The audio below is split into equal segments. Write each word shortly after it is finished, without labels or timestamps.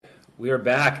We are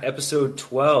back, episode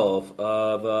 12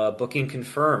 of Booking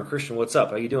Confirmed. Christian, what's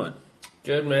up? How you doing?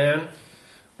 Good, man.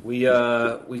 We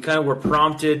kind of were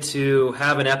prompted to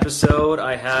have an episode.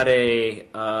 I had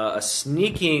a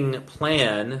sneaking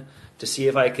plan to see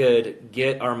if I could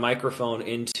get our microphone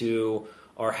into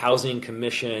our Housing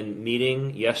Commission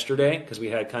meeting yesterday, because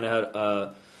we had kind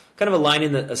of a line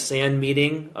in a sand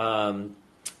meeting.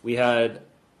 We had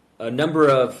a number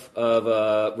of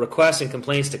requests and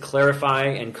complaints to clarify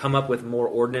and come up with more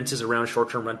ordinances around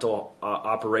short-term rental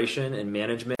operation and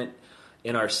management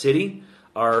in our city.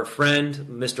 Our friend,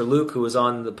 Mr. Luke, who was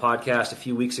on the podcast a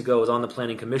few weeks ago, was on the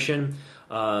Planning Commission.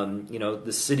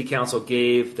 The City Council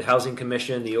gave the Housing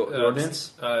Commission the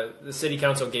ordinance. The City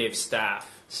Council gave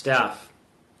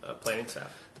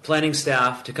planning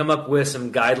staff to come up with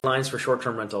some guidelines for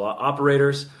short-term rental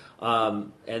operators.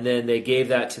 And then they gave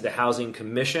that to the Housing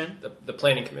Commission. The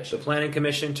Planning Commission. The Planning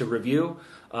Commission to review.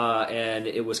 And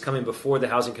it was coming before the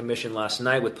Housing Commission last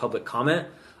night with public comment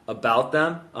about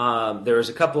them. There was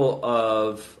a couple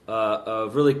of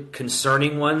really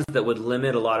concerning ones that would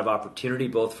limit a lot of opportunity,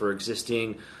 both for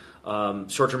existing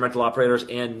short-term rental operators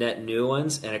and net new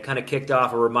ones. And it kind of kicked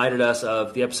off or reminded us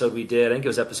of the episode we did, I think it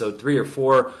was episode 3 or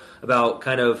 4, about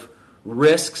kind of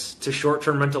risks to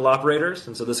short-term rental operators,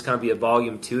 and so this kind of be a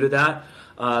volume 2 to that.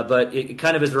 But it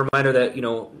kind of is a reminder that,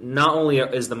 not only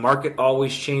is the market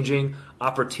always changing,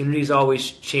 opportunities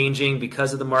always changing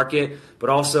because of the market,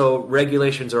 but also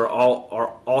regulations are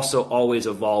also always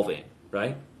evolving,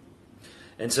 right?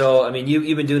 And so, I mean,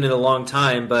 you've been doing it a long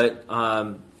time, but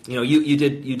you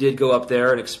did go up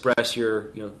there and express your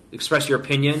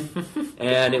opinion,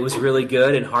 and it was really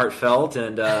good and heartfelt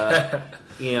and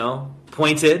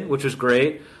pointed, which was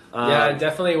great. Yeah, I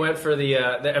definitely went for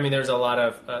there's a lot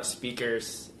of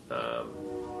speakers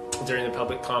during the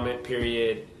public comment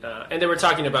period, and they were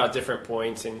talking about different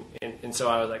points, and so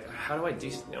I was like, how do I do?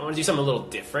 I want to do something a little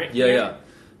different. Yeah.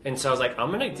 And so I was like,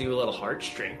 I'm going to do a little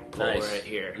heartstring pull right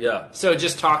here. Yeah. So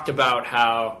just talked about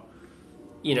how,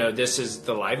 this is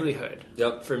the livelihood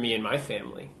for me and my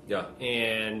family. Yeah.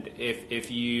 And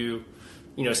if you,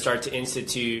 start to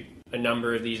institute a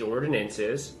number of these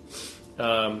ordinances,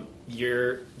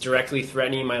 you're directly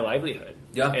threatening my livelihood.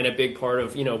 Yeah. And a big part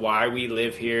of, why we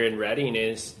live here in Reading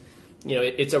is,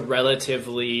 it's a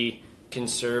relatively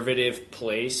conservative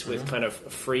place with kind of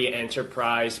free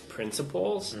enterprise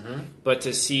principles. But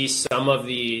to see some of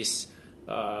these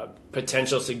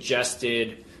potential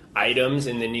suggested items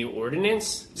in the new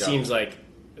ordinance seems like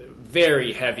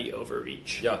very heavy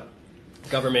overreach. Yeah.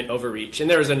 Government overreach. And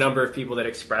there was a number of people that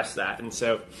expressed that. And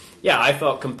so, I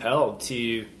felt compelled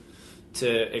to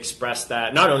express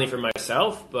that, not only for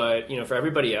myself, but, for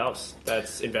everybody else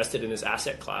that's invested in this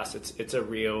asset class. It's a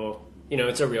real,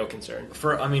 it's a real concern.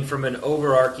 From an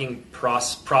overarching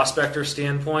prospector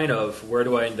standpoint of where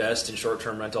do I invest in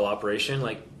short-term rental operation,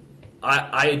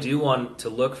 I do want to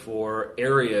look for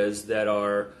areas that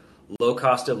are low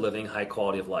cost of living, high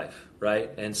quality of life,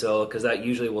 right? And so, because that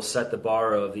usually will set the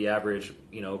bar of the average,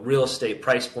 real estate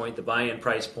price point, the buy-in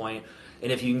price point.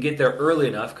 And if you can get there early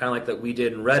enough, kind of like that we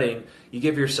did in Reading, you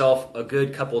give yourself a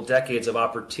good couple decades of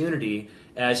opportunity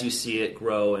as you see it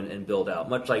grow and build out,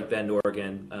 much like Bend,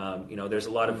 Oregon. There's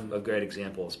a lot of great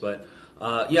examples. But,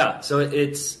 so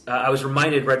it's I was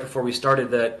reminded right before we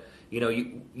started that,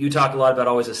 you talk a lot about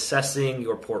always assessing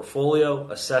your portfolio,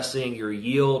 assessing your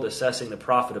yield, assessing the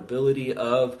profitability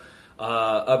of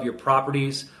your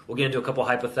properties. We'll get into a couple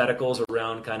hypotheticals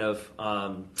around kind of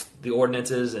the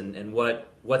ordinances and what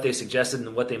they suggested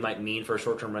and what they might mean for a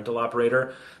short-term rental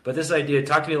operator. But this idea,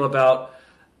 talk to me about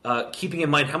keeping in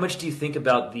mind, how much do you think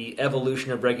about the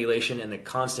evolution of regulation and the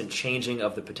constant changing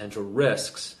of the potential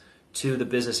risks to the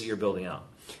business that you're building out?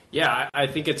 Yeah, I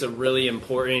think it's a really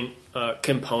important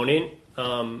component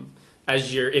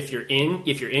if you're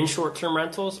in short-term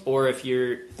rentals or if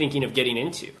you're thinking of getting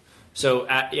into. So,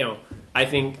 I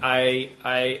think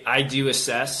I do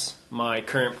assess my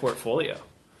current portfolio,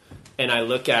 and I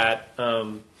look at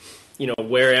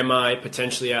where am I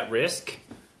potentially at risk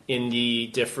in the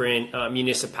different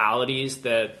municipalities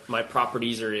that my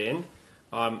properties are in.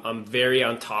 I'm very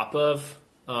on top of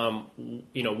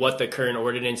what the current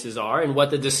ordinances are and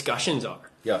what the discussions are.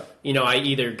 Yeah. I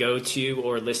either go to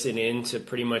or listen in to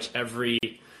pretty much every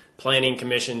planning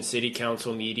commission, city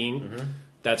council meeting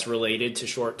that's related to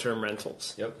short-term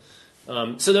rentals. Yep.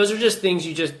 So those are just things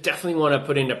you just definitely want to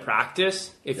put into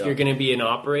practice if you're going to be an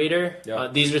operator.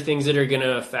 These are things that are going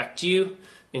to affect you.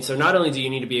 And so not only do you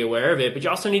need to be aware of it, but you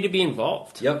also need to be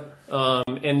involved. Yep.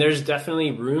 And there's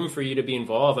definitely room for you to be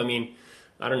involved. I mean,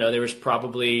 I don't know, there was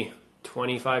probably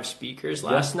 25 speakers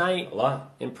last night. A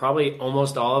lot. And probably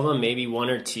almost all of them, maybe one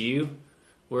or two,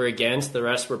 were against, the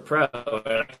rest were pro.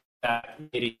 And that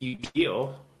made a huge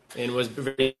deal and was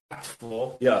very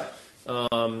impactful. Yeah.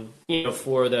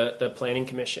 For the planning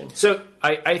commission. So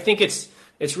I think it's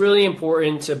really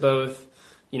important to both,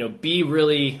 be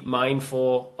really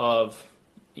mindful of,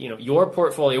 your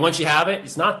portfolio. Once you have it,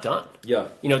 it's not done. Yeah.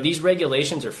 These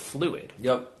regulations are fluid.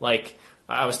 Yep. Like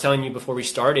I was telling you before we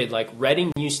started, like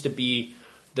Reading used to be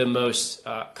the most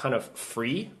kind of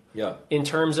free. Yeah. In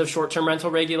terms of short-term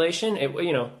rental regulation, it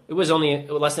was only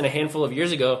less than a handful of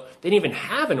years ago. They didn't even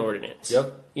have an ordinance.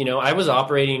 Yep. I was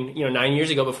operating, 9 years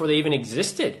ago before they even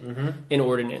existed an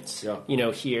ordinance,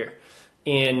 Yeah. here.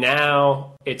 And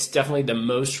now it's definitely the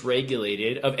most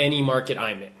regulated of any market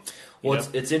I'm in. Well,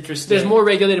 it's interesting. There's more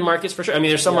regulated markets for sure. I mean,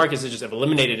 there's some markets that just have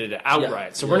eliminated it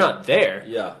outright. So we're not there.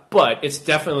 Yeah. But it's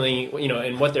definitely,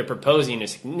 and what they're proposing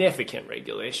is significant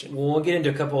regulation. Well, we'll get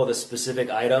into a couple of the specific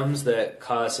items that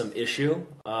cause some issue.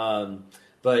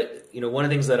 But, one of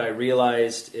the things that I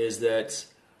realized is that,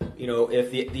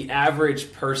 if the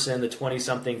average person, the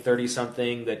 20-something,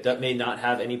 30-something that may not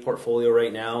have any portfolio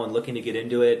right now and looking to get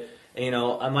into it,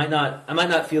 I might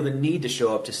not feel the need to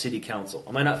show up to city council.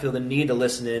 I might not feel the need to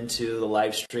listen into the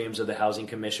live streams of the housing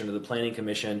commission or the planning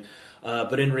commission.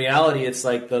 But in reality, it's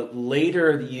like the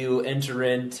later you enter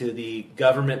into the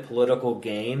government political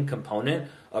game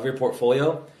component of your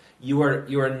portfolio, you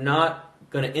are not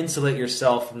going to insulate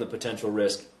yourself from the potential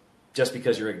risk just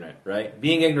because you're ignorant, right?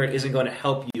 Being ignorant isn't going to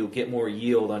help you get more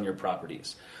yield on your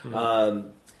properties.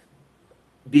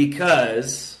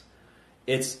 Because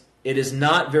it is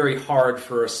not very hard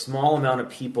for a small amount of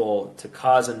people to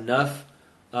cause enough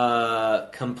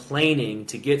complaining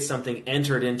to get something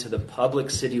entered into the public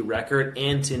city record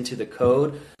and into the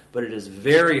code, but it is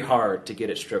very hard to get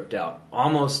it stripped out.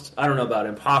 Almost, I don't know about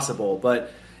impossible,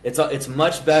 but it's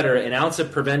much better. An ounce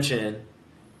of prevention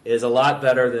is a lot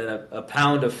better than a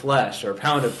pound of flesh or a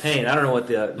pound of pain. I don't know what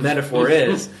the metaphor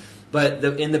is. But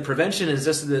in the prevention is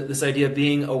just this idea of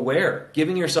being aware,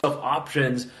 giving yourself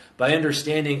options by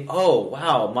understanding, oh,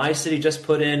 wow, my city just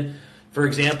put in, for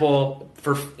example,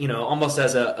 almost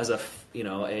as an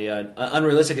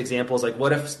unrealistic example is like,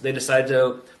 what if they decided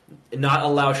to not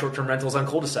allow short-term rentals on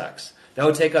cul-de-sacs? That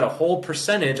would take out a whole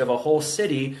percentage of a whole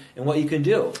city and what you can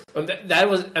do. That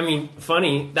was,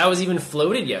 funny. That was even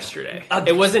floated yesterday.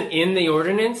 It wasn't in the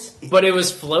ordinance, but it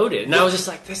was floated. And I was just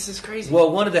like, this is crazy.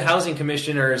 Well, one of the housing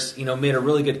commissioners, made a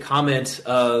really good comment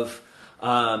of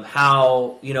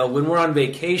how, when we're on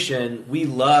vacation, we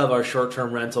love our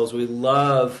short-term rentals. We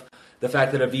love the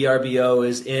fact that a VRBO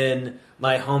is in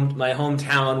my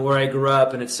hometown where I grew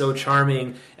up, and it's so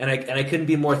charming. And I couldn't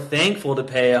be more thankful to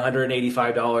pay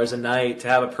 $185 a night to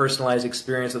have a personalized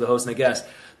experience with a host and a guest.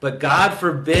 But God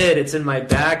forbid it's in my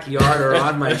backyard or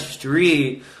on my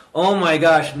street. Oh my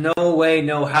gosh, no way,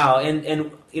 no how.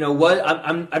 And what?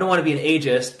 I don't want to be an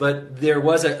ageist, but there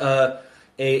was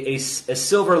a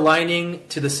silver lining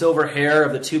to the silver hair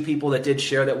of the two people that did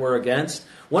share that were against.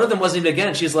 One of them wasn't even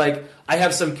against. She's like, I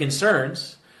have some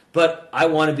concerns, but I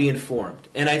want to be informed.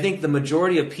 And I think the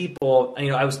majority of people,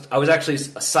 I was actually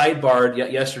sidebarred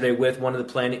yesterday with one of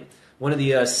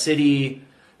the city,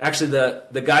 actually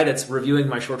the guy that's reviewing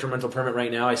my short-term rental permit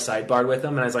right now. I sidebarred with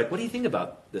him, and I was like, what do you think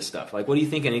about this stuff? Like, what do you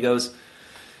think? And he goes,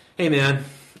 hey man,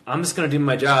 I'm just going to do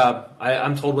my job.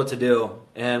 I'm told what to do,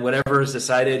 and whatever is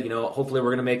decided, hopefully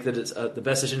we're going to make the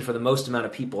best decision for the most amount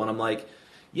of people. And I'm like,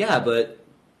 yeah, but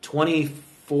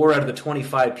 24 out of the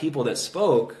 25 people that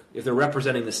spoke, if they're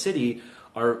representing the city,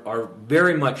 are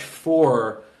very much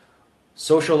for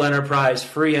social enterprise,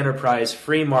 free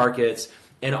markets.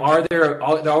 And are there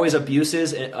always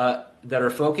abuses that are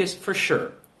focused? For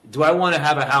sure. Do I want to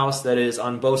have a house that is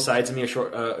on both sides of me, a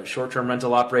short-term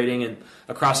rental operating and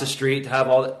across the street to have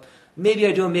all that? Maybe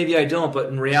I do, maybe I don't. But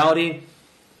in reality,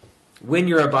 when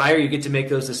you're a buyer, you get to make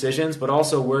those decisions, but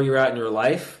also where you're at in your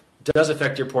life does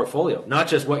affect your portfolio. Not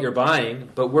just what you're buying,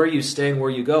 but where you stay and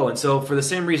where you go. And so for the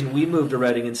same reason we moved to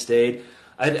Reading and stayed,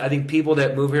 I think people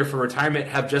that move here for retirement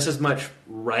have just as much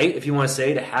right, if you want to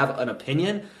say, to have an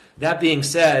opinion. That being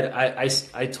said,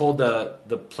 I told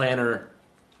the planner,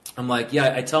 I'm like,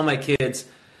 yeah, I tell my kids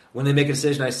when they make a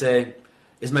decision, I say,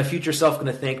 is my future self going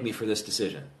to thank me for this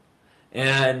decision?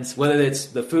 And whether it's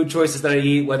the food choices that I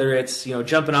eat, whether it's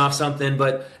jumping off something,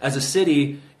 but as a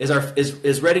city,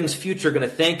 is Reading's future going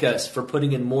to thank us for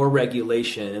putting in more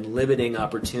regulation and limiting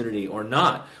opportunity, or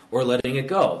not, or letting it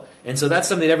go? And so that's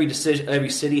something that every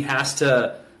city has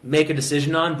to make a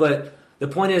decision on. But the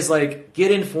point is, like,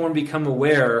 get informed, become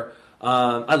aware.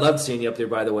 I loved seeing you up there,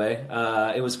 by the way.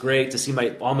 It was great to see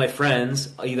all my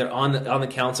friends either on the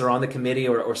council or on the committee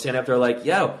or stand up there like,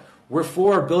 yeah, we're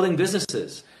for building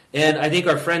businesses. And I think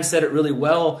our friend said it really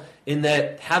well. in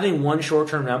that having one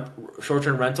short-term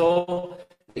rental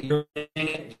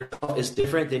is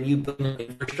different than you building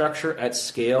infrastructure at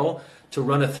scale to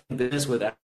run a business with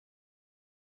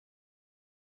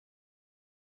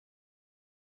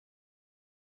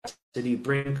city,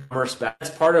 bring commerce back.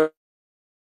 That's part of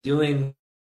doing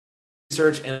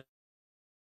research and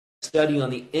study on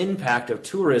the impact of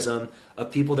tourism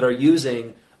of people that are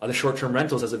using the short-term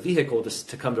rentals as a vehicle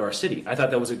to come to our city. I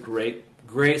thought that was a great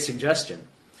suggestion.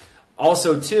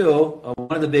 Also, too,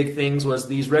 one of the big things was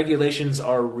these regulations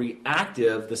are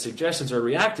reactive, the suggestions are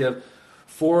reactive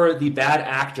for the bad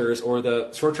actors or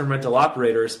the short-term rental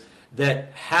operators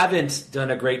that haven't done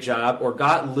a great job or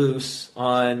got loose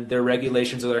on their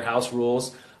regulations or their house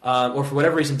rules, or for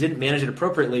whatever reason didn't manage it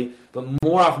appropriately. But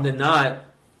more often than not,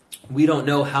 we don't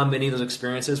know how many of those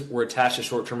experiences were attached to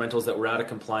short-term rentals that were out of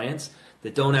compliance,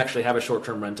 that don't actually have a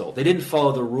short-term rental. They didn't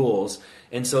follow the rules.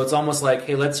 And so it's almost like,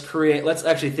 hey, let's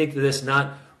actually think of this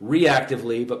not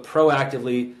reactively, but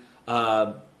proactively,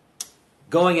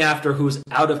 going after who's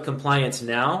out of compliance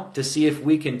now to see if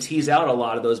we can tease out a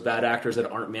lot of those bad actors that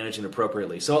aren't managing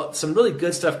appropriately. So some really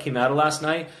good stuff came out of last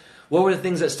night. What were the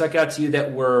things that stuck out to you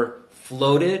that were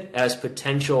floated as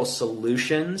potential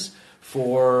solutions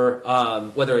for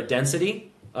whether a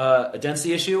density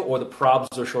issue or the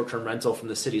problems of short-term rental from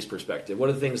the city's perspective? What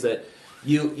are the things that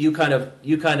you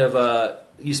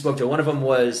spoke to? One of them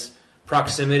was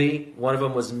proximity. One of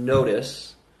them was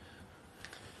notice.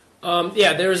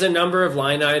 There was a number of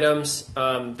line items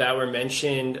that were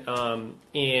mentioned,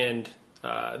 and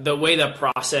the way the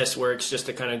process works, just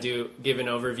to kind of give an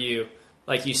overview.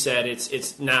 Like you said,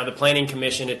 it's now the Planning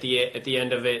Commission at the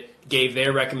end of it gave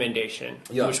their recommendation,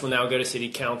 which will now go to City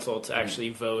Council to actually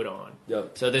vote on.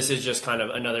 Yep. So this is just kind of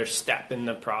another step in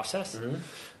the process.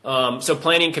 So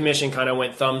Planning Commission kind of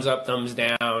went thumbs up, thumbs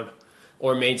down,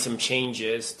 or made some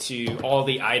changes to all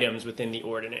the items within the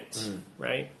ordinance,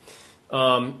 right?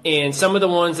 And some of the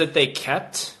ones that they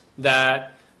kept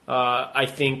that I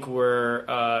think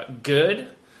were good.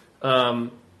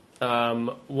 One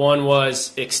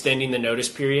was extending the notice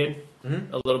period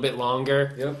a little bit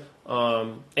longer. Yep.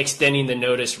 Extending the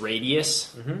notice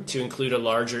radius to include a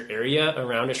larger area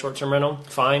around a short-term rental.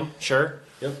 Fine, sure.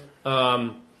 Yep.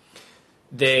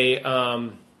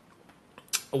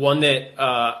 One that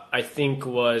I think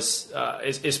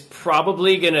is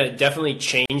probably going to definitely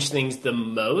change things the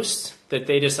most that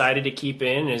they decided to keep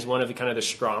in is one of the kind of the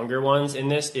stronger ones in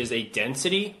this is a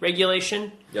density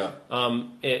regulation. Yeah.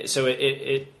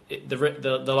 The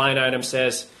line item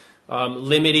says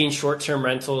limiting short-term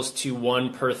rentals to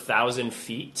 1 per 1,000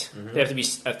 feet. They have to be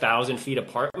 1,000 feet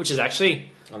apart, which is actually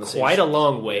quite a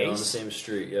long ways. On the same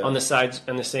street, yeah. On the sides,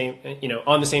 on the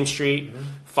same street,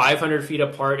 500 feet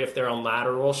apart if they're on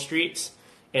lateral streets,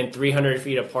 and 300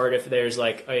 feet apart if there's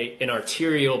like an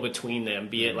arterial between them,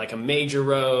 be it like a major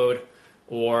road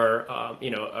or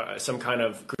some kind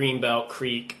of greenbelt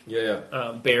creek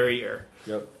barrier.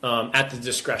 Yep. At the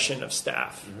discretion of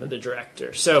staff, of the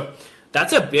director. So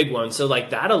that's a big one. So like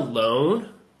that alone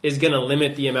is going to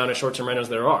limit the amount of short-term rentals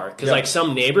there are. Because like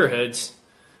some neighborhoods,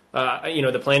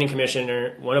 the planning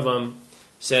commissioner, one of them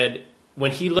said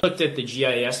when he looked at the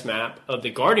GIS map of the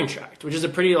garden tract, which is a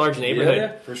pretty large neighborhood.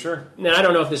 Yeah, for sure. Now, I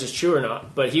don't know if this is true or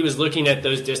not, but he was looking at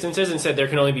those distances and said there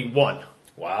can only be one.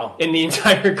 Wow. In the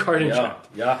entire garden tract.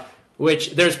 Yeah.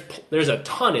 Which there's a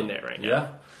ton in there right now. Yeah.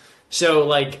 So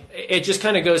like it just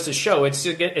kind of goes to show it's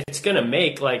going to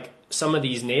make like some of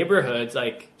these neighborhoods,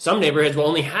 like some neighborhoods will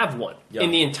only have one in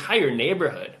the entire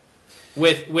neighborhood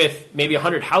with maybe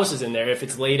 100 houses in there if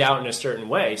it's laid out in a certain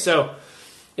way. So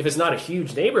if it's not a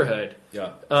huge neighborhood,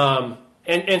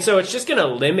 and so it's just going to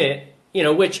limit,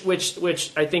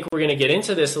 which I think we're going to get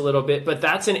into this a little bit, but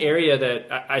that's an area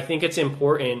that I think it's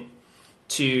important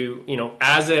to,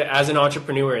 as an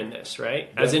entrepreneur in this, right?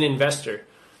 As an investor,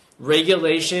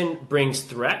 regulation brings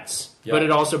threats, but it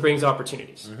also brings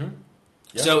opportunities.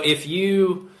 So if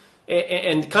you,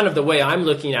 and kind of the way I'm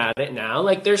looking at it now,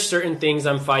 like there's certain things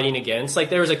I'm fighting against. Like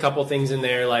there was a couple things in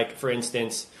there, like for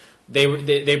instance,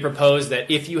 they proposed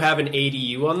that if you have an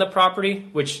ADU on the property,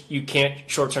 which you can't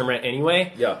short-term rent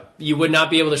anyway, you would not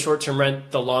be able to short-term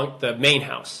rent the main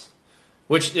house.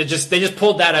 Which they just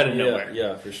pulled that out of nowhere.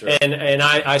 Yeah, for sure. And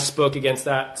I spoke against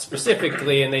that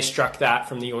specifically, and they struck that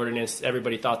from the ordinance.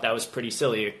 Everybody thought that was pretty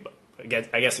silly,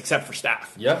 I guess except for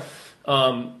staff. Yeah.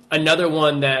 Another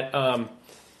one that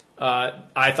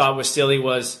I thought was silly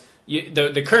was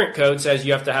the current code says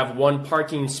you have to have 1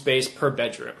 parking space per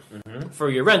bedroom for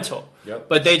your rental. Yep.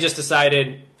 But they just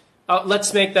decided,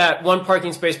 let's make that 1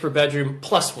 parking space per bedroom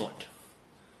plus 1.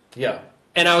 Yeah.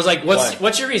 And I was like,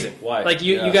 what's your reason? Why? Like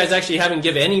you guys actually haven't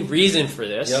given any reason for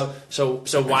this. Yep.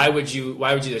 So why would you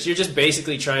do this? You're just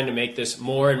basically trying to make this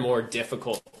more and more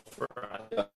difficult for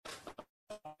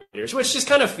operators, which just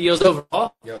kind of feels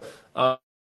overall. Yep.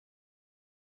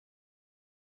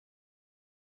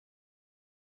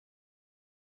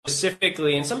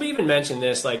 Specifically, and somebody even mentioned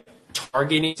this, like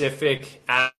targeting specific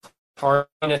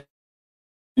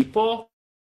people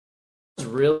is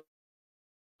really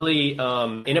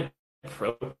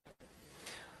inappropriate.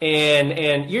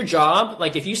 And your job,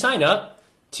 like if you sign up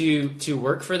to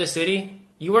work for the city,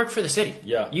 you work for the city.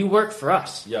 Yeah. You work for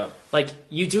us. Yeah. Like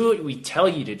you do what we tell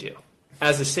you to do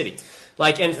as a city.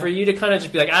 Like, and for you to kind of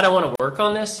just be like, I don't want to work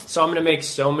on this, so I'm going to make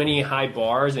so many high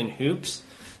bars and hoops.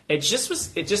 It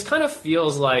just kind of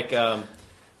feels like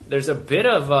there's a bit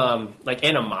of like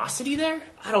animosity there.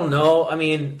 I don't know. I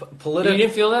mean, You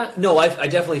didn't feel that? No, I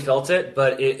definitely felt it,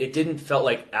 but it didn't felt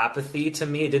like apathy to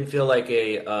me. It didn't feel like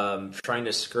a trying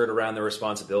to skirt around the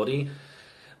responsibility.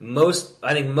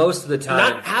 I think most of the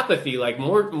time, Not apathy, like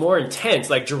more intense,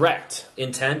 like direct.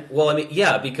 intent. Well, I mean,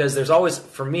 yeah, because there's always,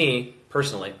 for me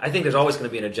personally, I think there's always going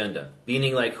to be an agenda.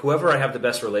 Meaning, like whoever I have the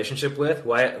best relationship with,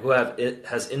 who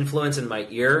has influence in my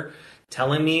ear,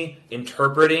 telling me,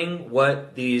 interpreting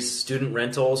what these student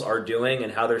rentals are doing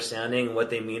and how they're sounding and what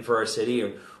they mean for our city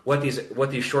and what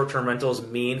these short-term rentals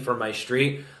mean for my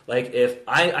street. Like if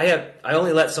I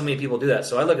only let so many people do that.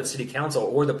 So I look at city council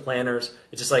or the planners.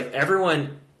 It's just like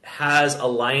everyone has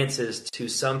alliances to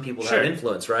some people that have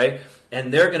influence, right?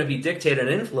 And they're going to be dictated and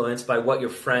influenced by what your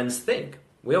friends think.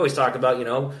 We always talk about,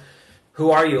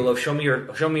 who are you? Show me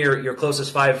your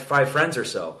closest five friends or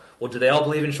so. Well, do they all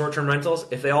believe in short-term rentals?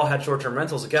 If they all had short-term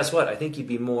rentals, guess what? I think you'd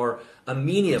be more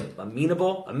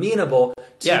amenable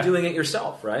to doing it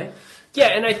yourself, right? Yeah,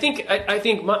 and I think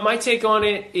my take on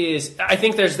it is I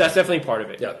think that's definitely part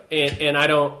of it. Yeah. And I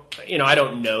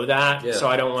don't know that, so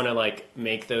I don't want to like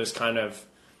make those kind of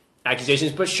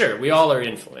accusations. But sure, we all are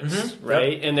influenced,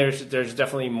 right? Yep. And there's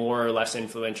definitely more or less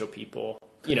influential people,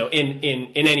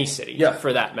 in any city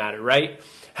for that matter, right?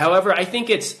 However, I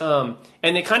think it's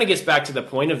and it kind of gets back to the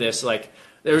point of this. Like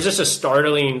there was just a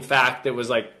startling fact that was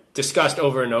like discussed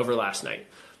over and over last night.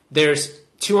 There's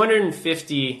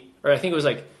 250, or I think it was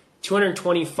like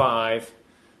 225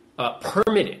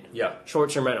 permitted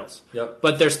short-term rentals. Yep.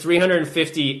 But there's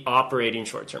 350 operating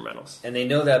short-term rentals. And they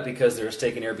know that because they're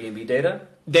taking Airbnb data?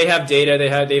 They have data. They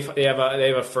have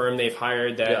a firm they've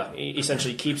hired that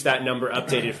essentially keeps that number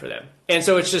updated for them. And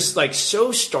so it's just like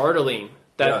so startling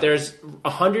that there's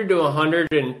 100 to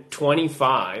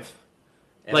 125,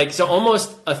 so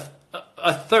almost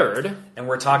a third. And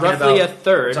we're talking roughly about a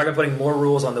third. We're talking about putting more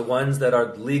rules on the ones that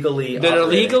are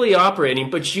legally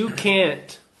operating, but you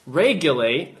can't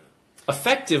regulate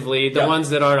effectively the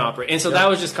ones that aren't operating. And so that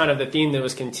was just kind of the theme that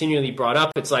was continually brought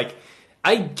up. It's like,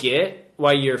 I get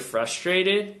why you're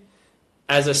frustrated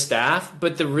as a staff,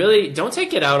 but don't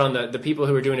take it out on the people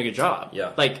who are doing a good job.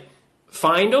 Yeah. Like,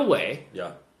 find a way,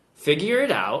 figure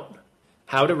it out,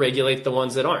 how to regulate the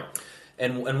ones that aren't.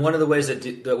 And one of the ways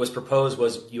that was proposed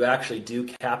was you actually do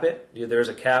cap it. There's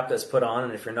a cap that's put on,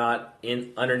 and if you're not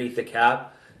underneath the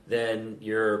cap, then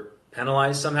you're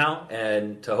penalized somehow,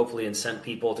 and to hopefully incent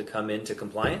people to come into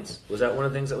compliance. Was that one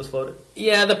of the things that was floated?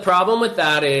 Yeah, the problem with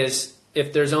that is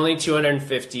if there's only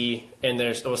 250 and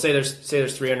there's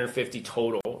 350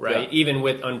 total, right? Yeah. Even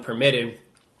with unpermitted,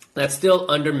 that's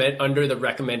still under the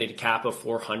recommended cap of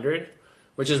 400,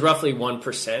 which is roughly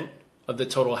 1% of the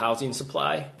total housing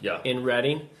supply in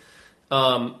Reading.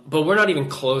 But we're not even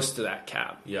close to that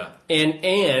cap. Yeah.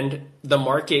 And the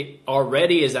market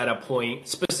already is at a point,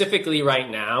 specifically right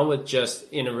now with just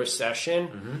in a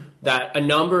recession, that a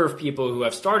number of people who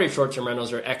have started short-term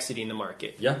rentals are exiting the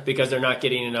market because they're not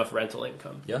getting enough rental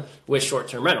income with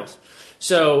short-term rentals.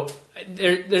 So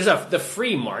the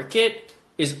free market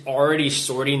is already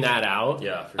sorting that out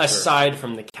aside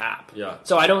from the cap. Yeah.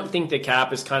 So I don't think the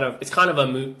cap is kind of a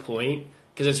moot point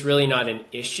because it's really not an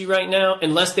issue right now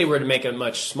unless they were to make a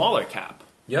much smaller cap.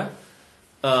 Yeah.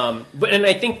 And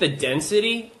I think the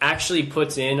density actually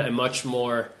puts in a much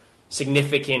more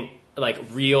significant, like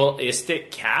realistic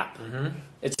cap.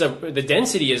 The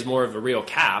density is more of a real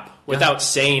cap without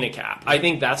saying a cap. I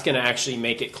think that's going to actually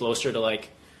make it closer to like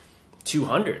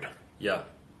 200. Yeah.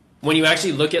 When you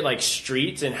actually look at like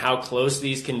streets and how close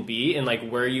these can be and like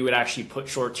where you would actually put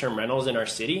short-term rentals in our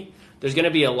city, there's going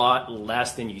to be a lot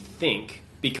less than you think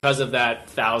because of that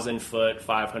 1,000-foot,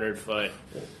 500-foot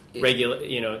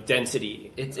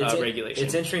density regulation.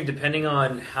 It's interesting depending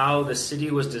on how the city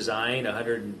was designed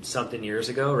 100-something years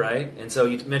ago, right? And so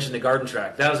you mentioned the garden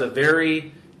tract. That was a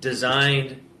very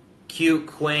designed cute,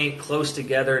 quaint, close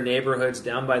together neighborhoods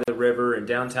down by the river in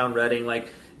downtown Reading.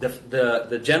 Like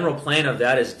the general plan of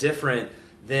that is different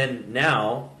than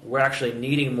now. We're actually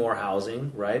needing more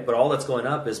housing, right? But all that's going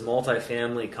up is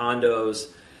multifamily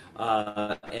condos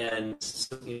and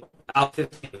out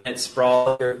 15-minute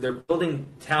sprawl. They're building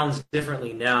towns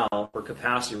differently now for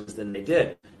capacity than they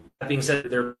did. That being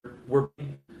said, we're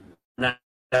not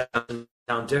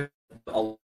town different.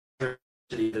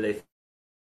 They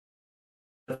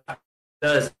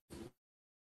does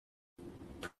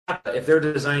if they're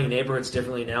designing neighborhoods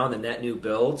differently now in the net new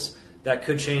builds, that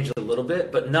could change a little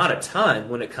bit, but not a ton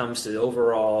when it comes to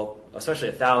overall, especially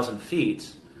 1,000 feet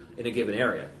in a given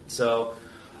area. So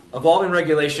evolving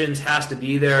regulations has to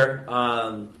be there.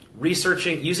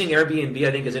 Using Airbnb,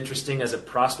 I think, is interesting as a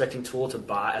prospecting tool to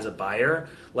buy as a buyer.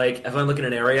 Like if I'm looking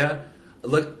at an area,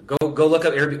 go look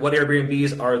up what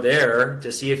Airbnbs are there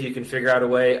to see if you can figure out a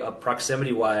way,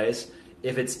 proximity wise,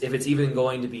 if it's even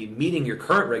going to be meeting your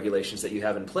current regulations that you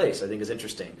have in place. I think is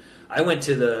interesting. I went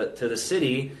to the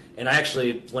city, and I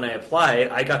actually, when I applied,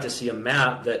 I got to see a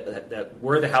map that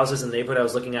were the houses in the neighborhood I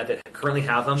was looking at that currently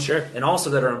have them, sure, and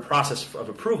also that are in process of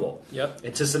approval. Yep.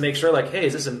 And just to make sure, like, hey,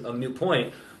 is this a moot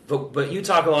point? But you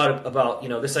talk a lot about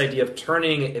this idea of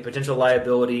turning a potential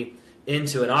liability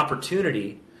into an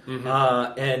opportunity,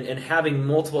 and having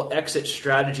multiple exit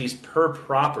strategies per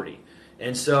property.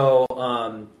 And so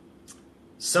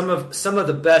some of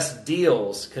the best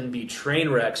deals can be train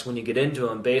wrecks when you get into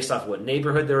them based off what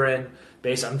neighborhood they're in.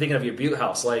 I'm thinking of your Butte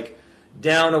house, like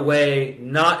down away,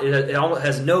 it almost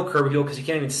has no curb appeal because you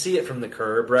can't even see it from the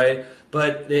curb, right?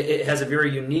 But it has a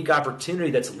very unique opportunity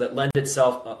that lends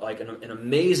itself like an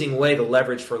amazing way to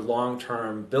leverage for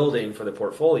long-term building for the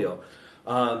portfolio.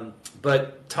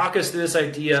 But talk us through this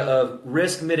idea of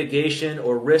risk mitigation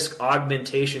or risk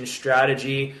augmentation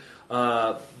strategy,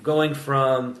 going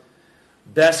from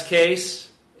best case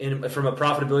from a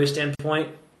profitability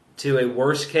standpoint to a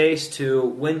worst case to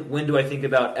when do I think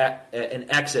about an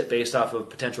exit based off of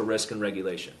potential risk and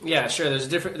regulation? Yeah, sure.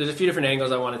 There's a few different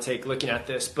angles I want to take looking at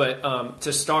this, but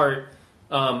to start,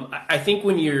 I think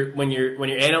when you're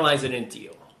analyzing a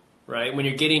deal, right? When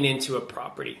you're getting into a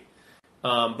property,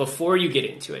 before you get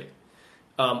into it,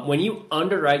 when you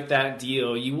underwrite that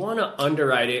deal, you want to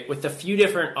underwrite it with a few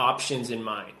different options in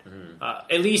mind.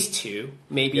 At least 2,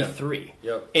 maybe 3.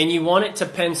 Yep. And you want it to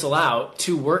pencil out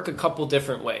to work a couple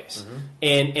different ways.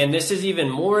 And this is even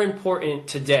more important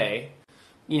today,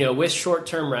 with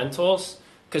short-term rentals,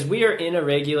 because we are in a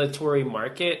regulatory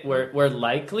market where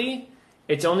likely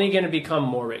it's only going to become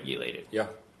more regulated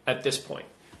at this point.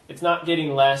 It's not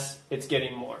getting less, it's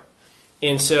getting more.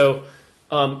 And so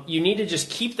you need to just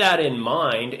keep that in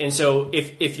mind. And so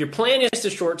if your plan is to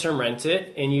short-term rent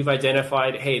it and you've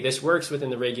identified, hey, this works within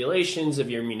the regulations of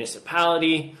your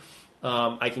municipality,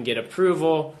 I can get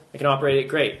approval, I can operate it,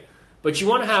 great. But you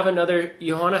want to have another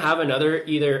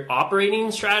either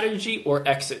operating strategy or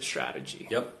exit strategy.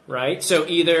 Yep. Right? So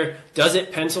either does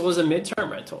it pencil as a midterm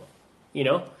rental?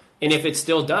 And if it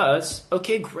still does,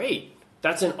 okay, great.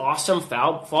 That's an awesome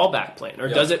fallback plan. Or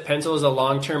does it pencil as a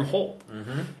long-term hold?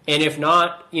 And if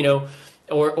not,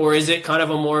 or is it kind of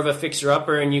more of a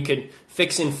fixer-upper and you could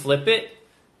fix and flip it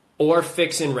or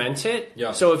fix and rent it?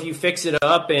 Yeah. So if you fix it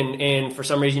up and for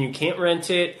some reason you can't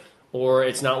rent it or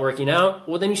it's not working out,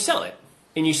 well, then you sell it.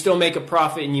 And you still make a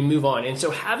profit and you move on. And so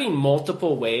having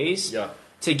multiple ways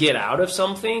to get out of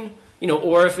something,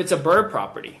 or if it's a bird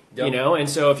property, and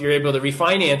so if you're able to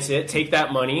refinance it, take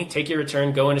that money, take your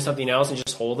return, go into something else and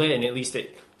just hold it, and at least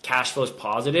it cash flows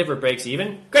positive or breaks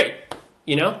even, great,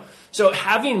 So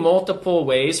having multiple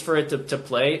ways for it to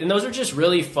play, and those are just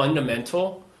really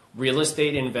fundamental real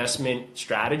estate investment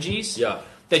strategies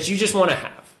that you just want to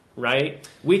have, right?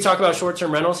 We talk about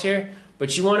short-term rentals here,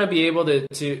 but you want to be able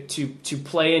to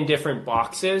play in different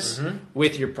boxes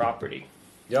with your property.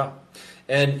 Yeah.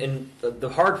 And the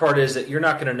hard part is that you're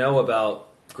not going to know about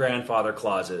grandfather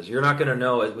clauses. You're not going to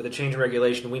know. With a change in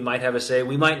regulation, we might have a say,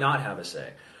 we might not have a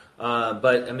say.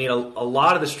 But, I mean, a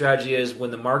lot of the strategy is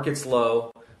when the market's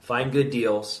low, find good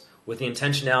deals with the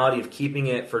intentionality of keeping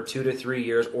it for 2 to 3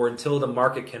 years or until the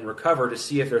market can recover to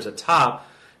see if there's a top.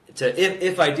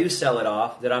 If I do sell it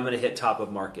off, that I'm going to hit top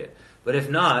of market. But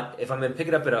if not, if I'm going to pick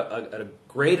it up at a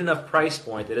great enough price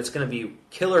point that it's going to be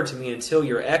killer to me until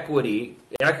your equity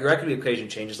equation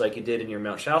changes like you did in your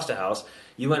Mount Shasta house,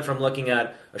 you went from looking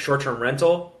at a short-term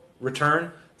rental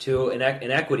return to an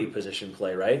equity position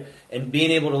play, right? And being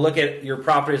able to look at your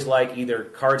properties like either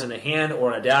cards in the hand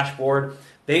or on a dashboard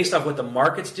based off what the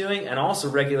market's doing and also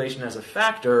regulation as a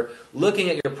factor, looking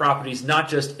at your properties not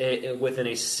just within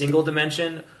a single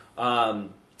dimension,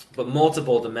 but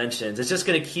multiple dimensions. It's just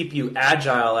going to keep you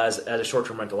agile as a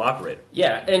short-term rental operator.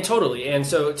 Yeah, and totally. And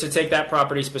so to take that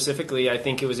property specifically, I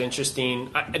think it was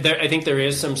interesting. I think there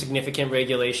is some significant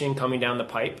regulation coming down the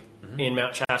pipe in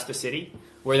Mount Shasta City,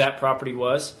 where that property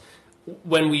was.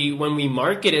 When we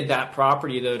marketed that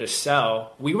property, though, to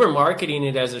sell, we were marketing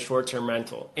it as a short-term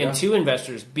rental and to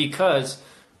investors, because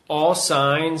all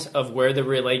signs of where the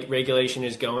regulation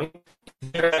is going,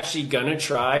 they're actually going to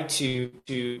try to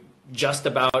just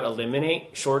about eliminate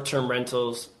short-term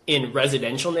rentals in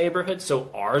residential neighborhoods. So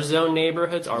our zone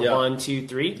neighborhoods are 1, 2,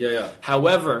 3.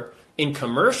 However, in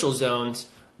commercial zones,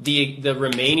 the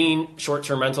remaining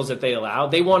short-term rentals that they allow,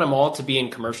 they want them all to be in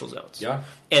commercial zones.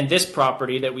 And this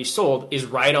property that we sold is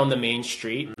right on the main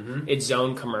street. It's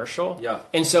zone commercial.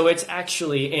 And so it's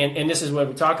actually, and this is what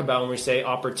we talk about when we say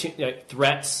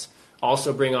threats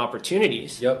also bring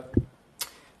opportunities.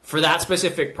 For that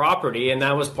specific property, and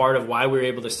that was part of why we were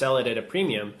able to sell it at a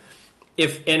premium,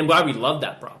 and why we loved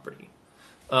that property.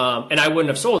 And I wouldn't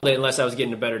have sold it unless I was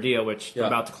getting a better deal, which we're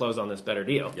about to close on this better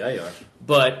deal. You are.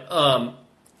 But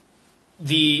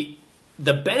the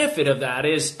benefit of that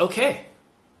is, okay,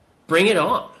 bring it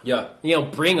on.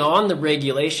 Bring on the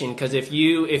regulation, because if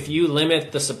you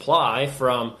limit the supply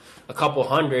from a couple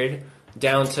hundred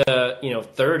down to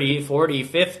 30, 40,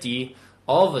 50,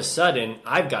 all of a sudden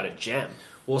I've got a gem.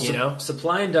 Well,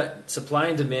 supply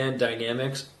and demand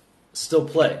dynamics still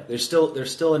play. They're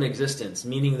still in existence,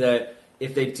 meaning that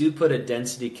if they do put a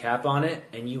density cap on it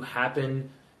and you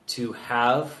happen to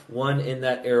have one in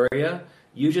that area,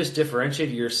 you just differentiate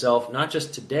yourself, not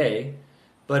just today,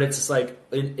 but it's like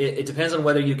it depends on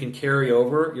whether you can carry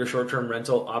over your short-term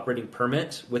rental operating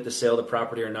permit with the sale of the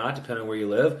property or not, depending on where you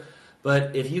live.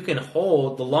 But if you can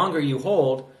hold, the longer you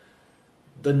hold,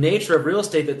 the nature of real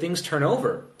estate, that things turn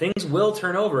over. Things will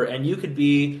turn over, and you could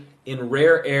be in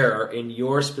rare air in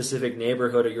your specific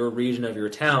neighborhood or your region of your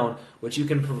town, which you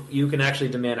can actually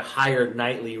demand a higher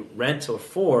nightly rental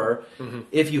for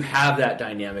if you have that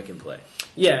dynamic in play.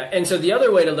 Yeah, and so the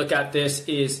other way to look at this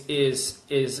is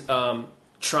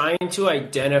trying to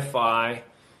identify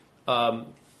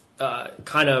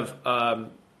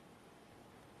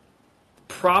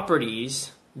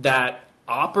properties that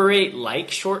operate like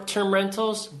short-term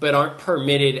rentals but aren't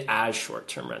permitted as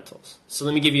short-term rentals. So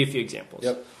let me give you a few examples.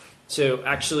 So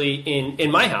actually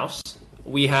in my house,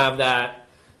 we have that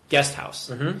guest house.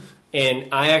 And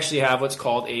I actually have what's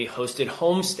called a hosted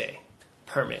homestay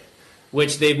permit,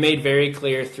 which they've made very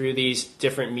clear through these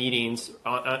different meetings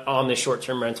on the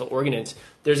short-term rental ordinance.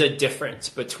 There's a difference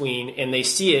between, and they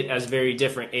see it as very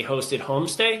different, a hosted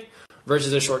homestay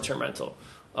versus a short-term rental.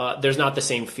 There's not the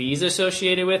same fees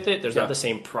associated with it. There's not the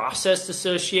same process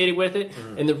associated with it.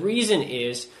 And the reason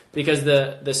is because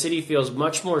the city feels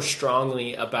much more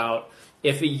strongly about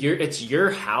if it's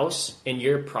your house and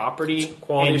your property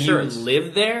quality and assurance. You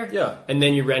live there and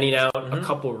then you're renting out a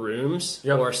couple rooms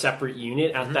or a separate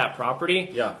unit at that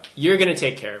proproperty, you're going to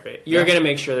take care of it. You're going to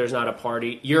make sure there's not a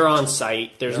party. You're on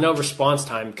site. There's no response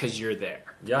time because you're there.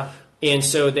 And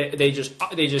so they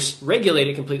just regulate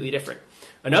it completely different.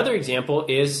 Another example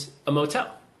is a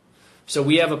motel. So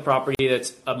we have a property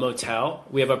that's a motel.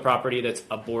 We have a property that's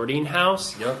a boarding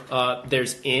house.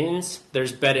 There's inns.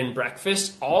 There's bed and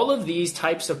breakfast. All of these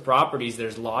types of properties,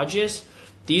 there's lodges.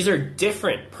 These are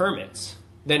different permits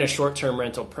than a short-term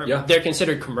rental permit. They're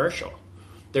considered commercial.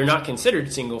 They're not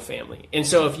considered single family. And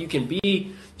so if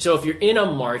you're in a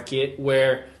market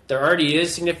where there already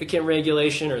is significant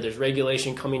regulation or there's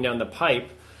regulation coming down the pipe,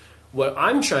 what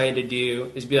I'm trying to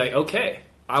do is be like, okay,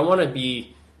 I want to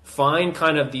find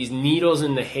kind of these needles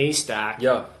in the haystack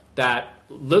that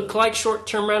look like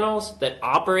short-term rentals, that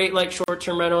operate like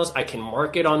short-term rentals. I can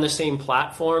market on the same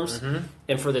platforms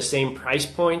and for the same price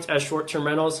points as short-term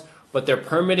rentals, but they're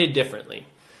permitted differently.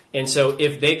 And so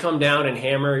if they come down and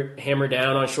hammer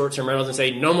down on short-term rentals and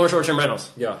say, no more short-term rentals,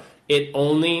 it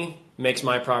only makes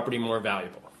my property more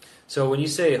valuable. So when you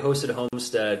say hosted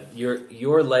homestead,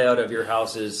 your layout of your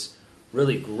house is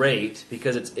really great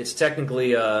because it's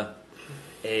technically an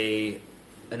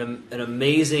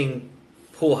amazing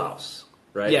pool house,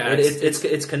 right?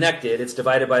 It's connected. It's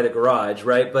divided by the garage,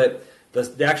 right? But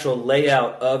the actual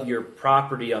layout of your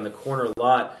property on the corner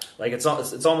lot, like it's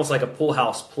almost like a pool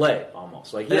house play,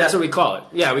 almost like that's what we call it.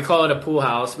 Yeah, we call it a pool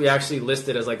house. We actually list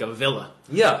it as like a villa.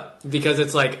 Because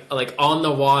it's like on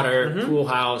the water pool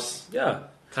house.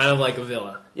 Kind of like a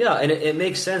villa. Yeah, and it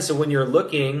makes sense. So when you're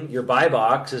looking, your buy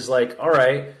box is like, all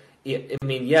right, I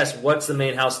mean, yes, what's the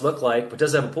main house look like? But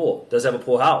does it have a pool? Does it have a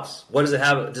pool house? What does it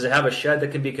have? Does it have a shed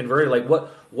that can be converted? Like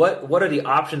what are the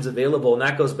options available? And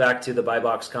that goes back to the buy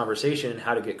box conversation and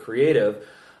how to get creative.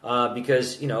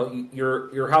 because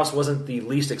your house wasn't the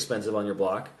least expensive on your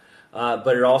block.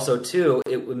 But it also, too,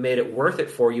 it made it worth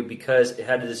it for you because it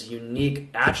had this unique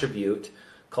attribute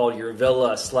called your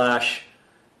villa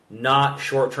 / not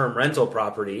short-term rental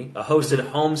property, a hosted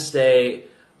homestay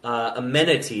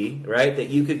amenity, right, that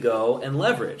you could go and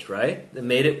leverage, right? That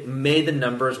made the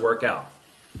numbers work out.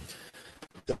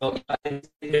 So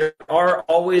there are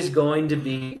always going to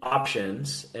be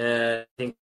options, and I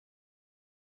think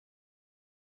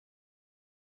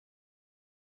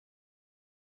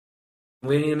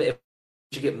we need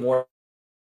to get more,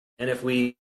 and if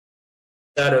we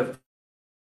out of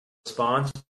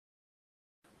response,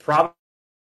 probably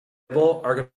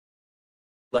are going to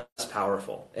be less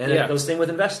powerful, and it goes same with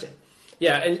investing.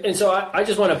 Yeah, and so I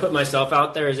just want to put myself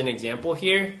out there as an example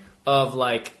here of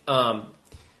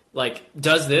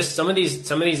does some of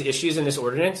these issues in this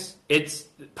ordinance, it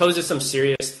poses some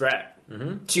serious threat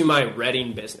to my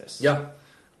Reading business. Yeah,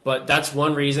 but that's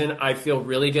one reason I feel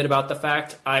really good about the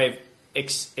fact I've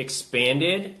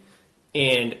expanded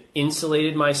and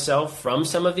insulated myself from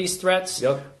some of these threats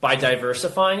by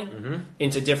diversifying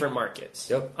into different markets.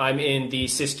 I'm in the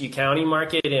Siskiyou County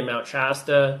market in Mount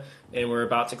Shasta, and we're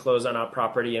about to close on a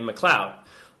property in McLeod.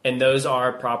 And those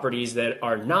are properties that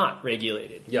are not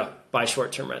regulated by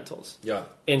short-term rentals.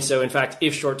 And so, in fact,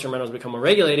 if short-term rentals become more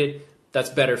regulated, that's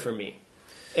better for me.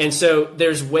 And so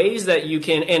there's ways that you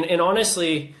can, and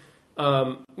honestly,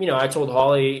 I told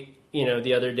Holly,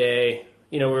 the other day,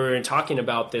 we were talking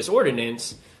about this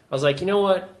ordinance. I was like, you know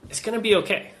what? It's going to be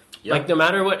okay. Like, no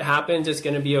matter what happens, it's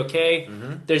going to be okay.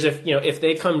 There's if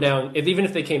they come down, even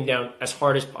if they came down as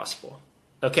hard as possible,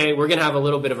 okay, we're going to have a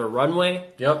little bit of a runway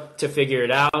to figure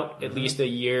it out, at least a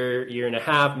year and a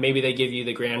half. Maybe they give you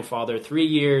the grandfather 3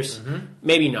 years.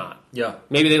 Maybe not.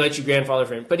 Maybe they let you grandfather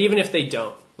for him. But even if they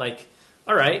don't,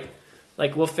 all right,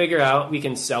 we'll figure out, we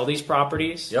can sell these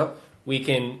properties. We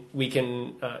can,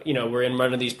 we're in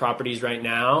one of these properties right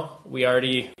now. We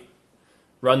already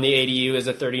run the ADU as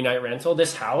a 30-night rental.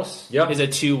 This house is a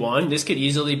 2-1. This could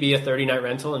easily be a 30-night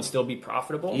rental and still be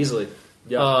profitable. Easily.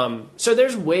 So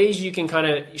there's ways you can kind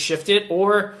of shift it,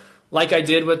 or like I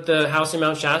did with the house in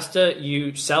Mount Shasta,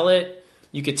 you sell it,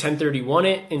 you could 1031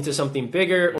 it into something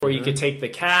bigger, or you could take the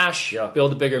cash,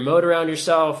 build a bigger moat around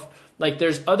yourself.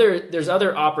 There's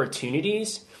other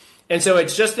opportunities. And so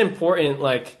it's just important,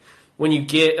 when you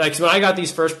get, so when I got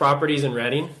these first properties in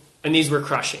Reading, and these were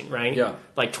crushing, right?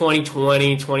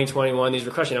 2020, 2021, these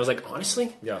were crushing. I was like,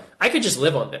 honestly, I could just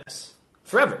live on this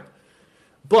forever.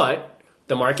 But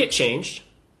the market changed.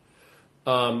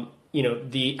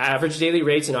 The average daily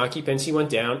rates and occupancy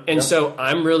went down. And so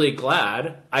I'm really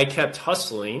glad I kept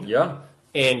hustling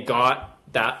and got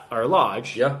our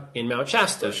lodge in Mount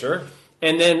Shasta. For sure.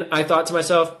 And then I thought to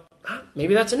myself,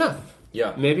 maybe that's enough.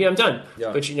 Maybe I'm done.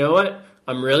 But you know what?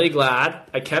 I'm really glad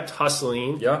I kept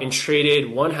hustling and traded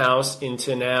one house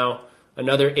into now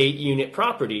another 8-unit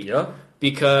property.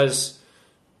 Because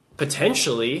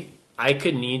potentially I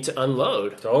could need to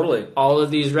unload all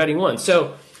of these Reading ones.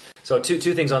 So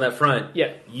two things on that front.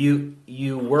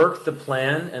 You work the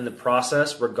plan and the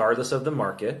process regardless of the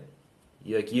market.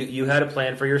 You had a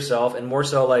plan for yourself, and more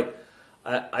so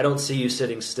I don't see you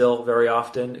sitting still very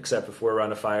often, except if we're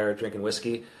around a fire drinking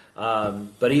whiskey.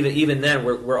 But even then,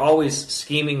 we're always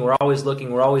scheming, we're always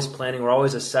looking, we're always planning, we're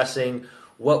always assessing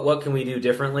what can we do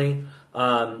differently.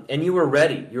 And you were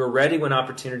ready. You were ready when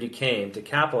opportunity came to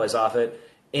capitalize off it.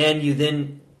 And you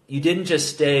didn't just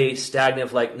stay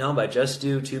stagnant no, I just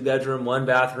do 2-bedroom,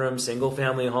 1-bathroom,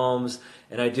 single-family homes,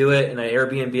 and I do it and I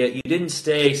Airbnb it. You didn't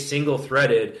stay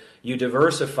single-threaded. You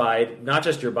diversified not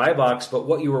just your buy box, but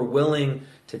what you were willing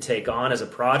to take on as a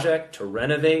project, to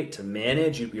renovate, to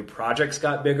manage. Your projects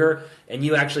got bigger, and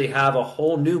you actually have a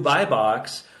whole new buy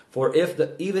box for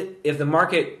even if the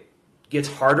market gets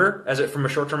harder from a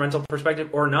short-term rental perspective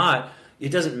or not, it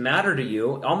doesn't matter to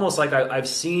you. Almost like I've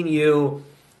seen you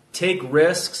take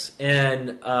risks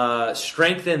and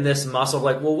strengthen this muscle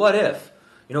of what if?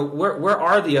 Where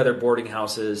are the other boarding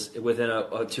houses within a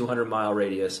 200-mile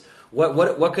radius?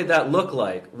 What could that look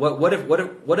like? What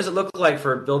does it look like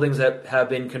for buildings that have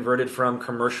been converted from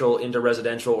commercial into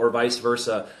residential or vice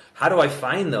versa? How do I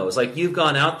find those? You've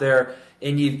gone out there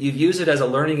and you've used it as a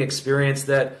learning experience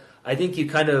that I think you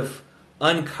kind of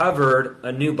uncovered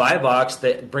a new buy box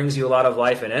that brings you a lot of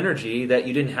life and energy that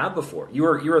you didn't have before. You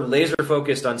were laser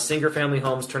focused on single family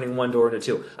homes turning one door into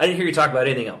two. I didn't hear you talk about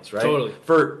anything else, right? Totally.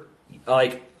 For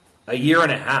a year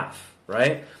and a half,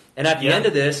 right? And at the end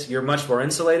of this, you're much more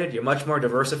insulated, you're much more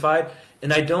diversified,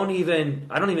 and I don't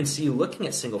even see you looking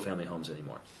at single family homes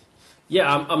anymore.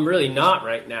 Yeah, I'm really not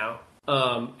right now.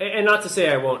 And not to say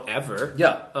I won't ever.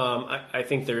 Yeah. I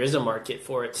think there is a market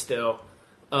for it still.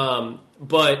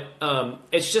 But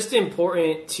it's just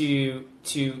important to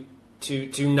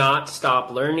not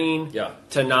stop learning,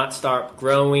 to not stop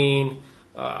growing.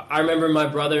 I remember my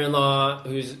brother-in-law,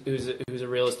 who's a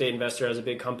real estate investor, has a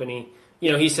big company.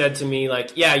 He said to me,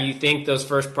 like, yeah, you think those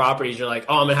first properties, you're like,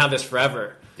 oh, I'm gonna have this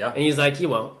forever. Yeah. And he's like, you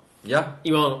won't. Yeah.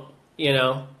 You won't.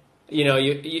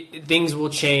 Things will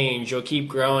change. You'll keep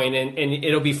growing, and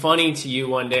it'll be funny to you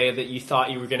one day that you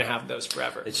thought you were going to have those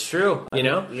forever. It's true.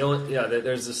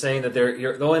 There's the saying that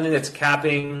the only thing that's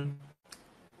capping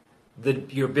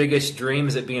your biggest dream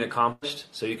is it being accomplished,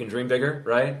 so you can dream bigger,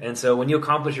 right? And so when you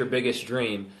accomplish your biggest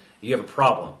dream, you have a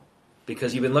problem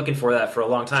because you've been looking for that for a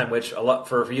long time. Which a lot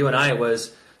for you and I, it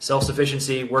was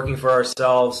self-sufficiency, working for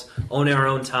ourselves, owning our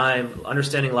own time,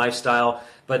 understanding lifestyle.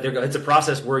 But it's a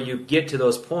process where you get to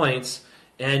those points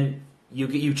and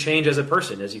you change as a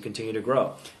person as you continue to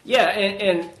grow. Yeah,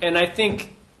 and I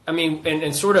think, I mean,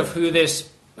 and sort of who this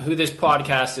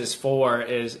podcast is for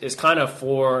is kind of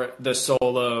for the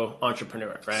solo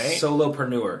entrepreneur, right?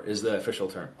 Solopreneur is the official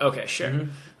term. Okay, sure.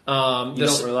 Mm-hmm. You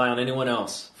don't rely on anyone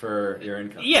else for your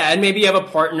income. Yeah, and maybe you have a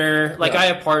partner. Like I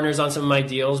have partners on some of my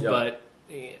deals, but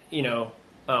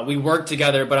we work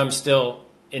together. But I'm still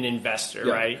an investor,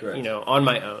 right? Correct. On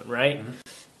my own, right?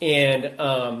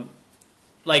 Mm-hmm.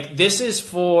 And this is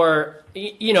for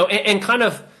and kind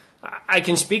of I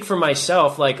can speak for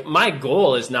myself. Like my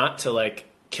goal is not to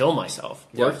kill myself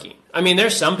working. I mean,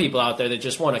 there's some people out there that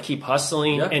just want to keep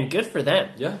hustling, and good for them.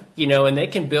 Yeah. And they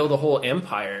can build a whole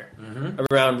empire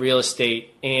around real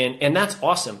estate, and that's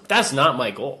awesome. That's not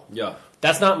my goal. Yeah.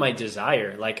 That's not my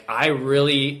desire. Like, I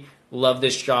really love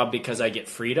this job because I get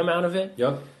freedom out of it.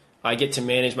 Yep. I get to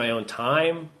manage my own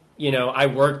time. I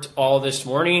worked all this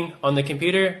morning on the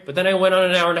computer, but then I went on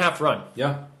an 1.5 hour run.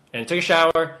 Yeah. And I took a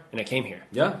shower, and I came here.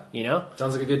 Yeah.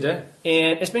 Sounds like a good day.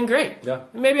 And it's been great. Yeah.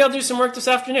 Maybe I'll do some work this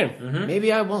afternoon.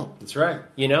 Maybe I won't. That's right.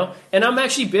 And I'm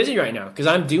actually busy right now because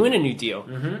I'm doing a new deal.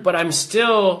 But I'm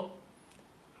still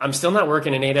not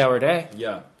working an 8-hour day.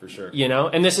 Yeah, for sure.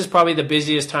 And this is probably the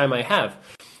busiest time I have.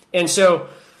 And so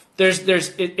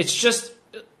it's just,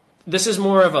 this is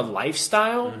more of a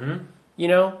lifestyle,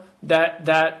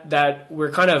 that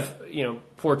we're kind of,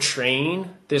 portraying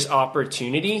this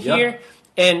opportunity here.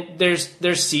 And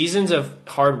there's seasons of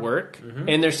hard work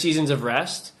and there's seasons of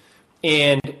rest.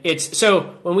 And it's,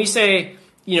 so when we say,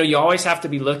 you always have to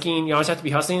be looking, you always have to be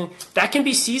hustling, that can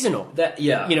be seasonal. That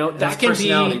can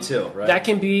personality be too, right? That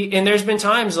can be, and there's been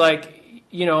times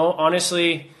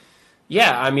honestly,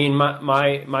 I mean,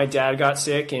 my dad got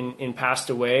sick and passed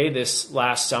away this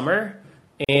last summer,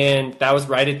 and that was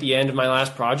right at the end of my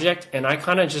last project, and I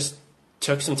kind of just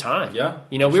took some time. Yeah.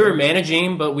 We were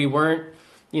managing, but we weren't,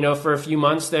 for a few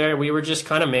months there, we were just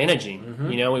kind of managing.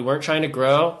 We weren't trying to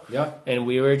grow. Yeah. And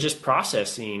we were just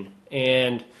processing.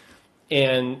 And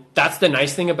that's the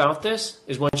nice thing about this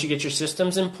is once you get your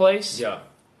systems in place,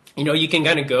 you can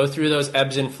kind of go through those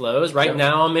ebbs and flows. Right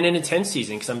now I'm in an intense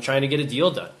season because I'm trying to get a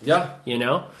deal done. Yeah.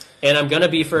 And I'm going to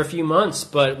be for a few months,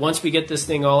 but once we get this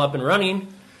thing all up and running,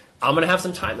 I'm going to have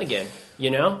some time again,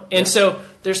 And so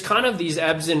there's kind of these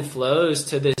ebbs and flows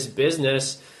to this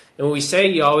business. And when we say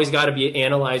you always got to be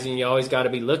analyzing, you always got to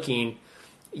be looking,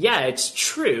 it's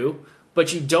true,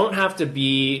 but you don't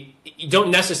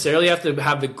necessarily have to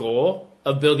have the goal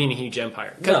of building a huge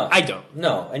empire. No, I don't.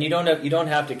 No, and you don't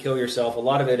have to kill yourself. A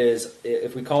lot of it is,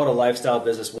 if we call it a lifestyle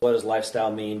business, what does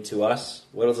lifestyle mean to us?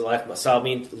 What does a lifestyle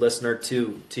mean, listener,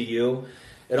 to you?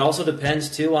 It also depends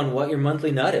too on what your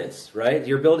monthly nut is, right?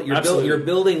 You're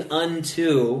building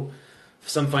unto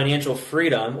some financial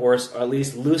freedom, or at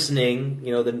least loosening,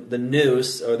 the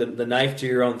noose or the knife to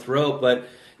your own throat. But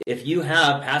if you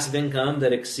have passive income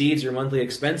that exceeds your monthly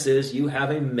expenses, you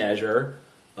have a measure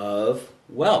of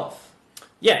wealth.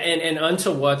 Yeah, and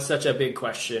unto what's such a big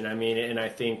question. I mean, and I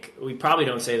think we probably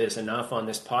don't say this enough on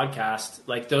this podcast.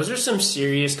 Like, those are some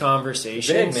serious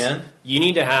conversations, big, man, you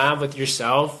need to have with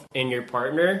yourself and your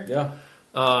partner. Yeah.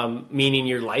 Meaning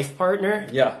your life partner.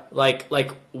 Yeah. Like,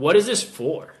 what is this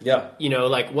for? Yeah.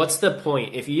 What's the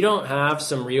point? If you don't have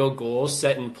some real goals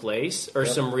set in place or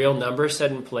some real numbers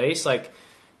set in place, like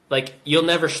you'll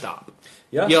never stop.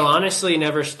 Yeah. You'll honestly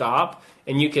never stop,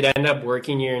 and you could end up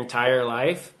working your entire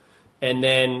life, and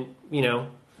then,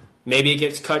 maybe it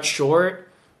gets cut short,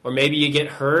 or maybe you get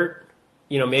hurt.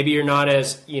 Maybe you're not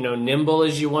as, nimble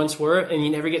as you once were, and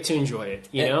you never get to enjoy it,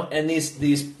 And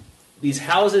these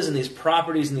houses and these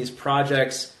properties and these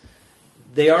projects,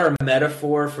 they are a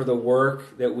metaphor for the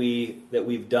work that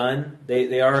we've done.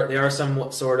 They are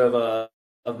somewhat sort of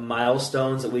of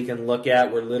milestones that we can look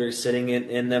at. We're literally sitting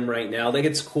in them right now. I think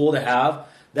it's cool to have.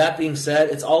 That being said,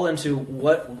 it's all into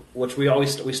which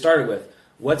we started with.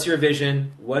 What's your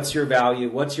vision? What's your value?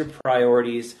 What's your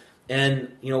priorities?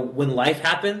 And, when life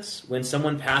happens, when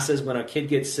someone passes, when a kid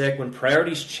gets sick, when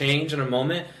priorities change in a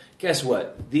moment, guess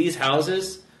what? These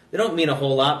houses, they don't mean a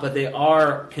whole lot, but they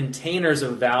are containers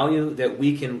of value that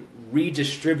we can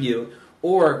redistribute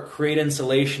or create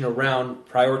insulation around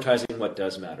prioritizing what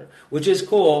does matter, which is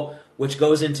cool, which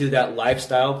goes into that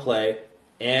lifestyle play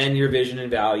and your vision and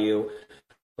value.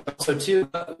 Also, too,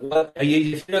 do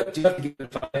you have to get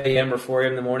up at 5 a.m. or 4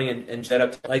 a.m. in the morning and jet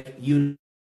up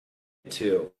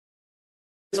to?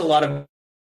 There's a lot of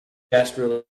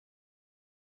industrial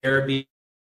Airbnb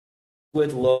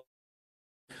with low.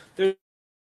 There's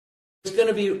going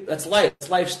to be that's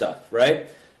life stuff, right?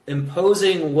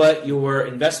 Imposing what your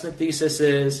investment thesis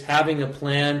is, having a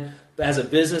plan as a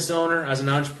business owner, as an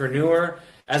entrepreneur,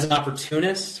 as an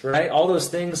opportunist, right? All those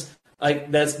things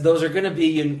those are going to be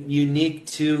unique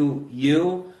to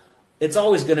you. It's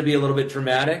always going to be a little bit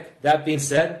dramatic. That being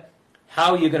said,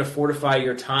 how are you going to fortify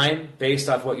your time based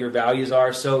off what your values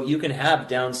are so you can have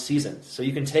down seasons? So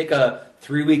you can take a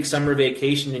 3-week summer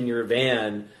vacation in your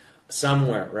van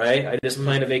somewhere, right? I just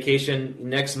planned a vacation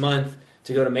next month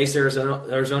to go to Mesa,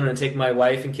 Arizona and take my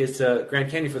wife and kids to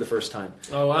Grand Canyon for the first time.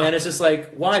 Oh, wow. And it's just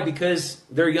like, why? Because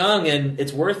they're young and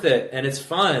it's worth it and it's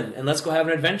fun and let's go have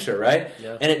an adventure, right?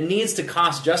 Yeah. And it needs to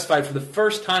cost justified. For the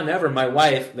first time ever, my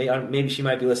wife, maybe she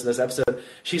might be listening to this episode,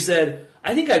 she said,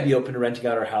 I think I'd be open to renting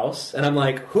out our house. And I'm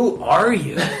like, who are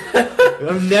you?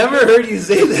 I've never heard you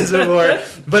say this before.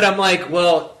 But I'm like,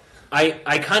 well,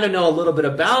 I kind of know a little bit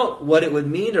about what it would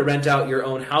mean to rent out your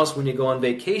own house when you go on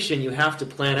vacation. You have to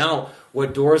plan out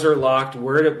what doors are locked,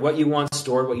 what you want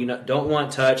stored, what you don't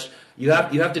want touched. You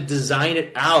have to design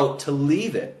it out to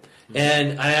leave it.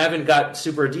 And I haven't got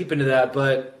super deep into that,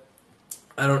 but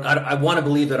I want to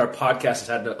believe that our podcast has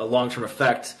had a long-term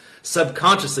effect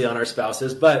subconsciously on our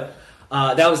spouses. But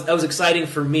that was exciting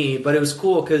for me. But it was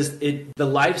cool because the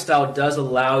lifestyle does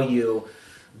allow you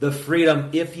the freedom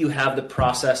if you have the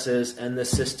processes and the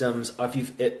systems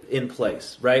in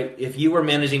place, right? If you were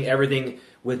managing everything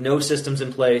with no systems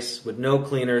in place, with no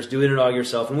cleaners, doing it all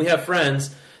yourself. And we have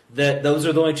friends that those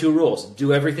are the only 2 rules.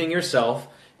 Do everything yourself,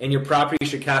 and your property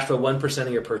should cash flow 1%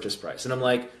 of your purchase price. And I'm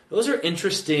like, those are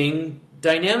interesting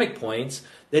dynamic points.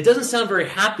 That doesn't sound very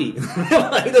happy.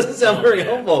 It doesn't sound very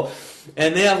hopeful.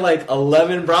 And they have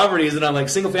 11 properties, and I'm like,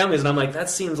 single families, and I'm like,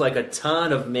 that seems like a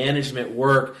ton of management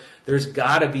work. There's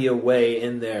got to be a way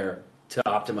in there to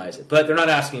optimize it. But they're not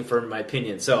asking for my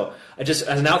opinion. So I just,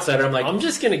 as an outsider, I'm like, I'm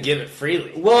just going to give it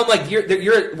freely. Well, I'm like,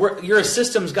 you're a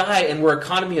systems guy, and we're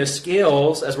economy of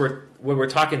scales as when we're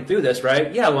talking through this,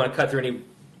 right? Yeah, I want to cut through any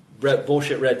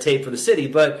bullshit red tape for the city,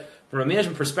 but from a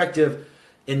management perspective,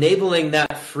 enabling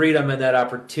that freedom and that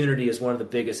opportunity is one of the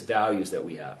biggest values that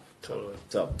we have. Totally.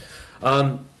 So,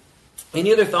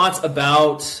 any other thoughts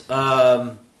about,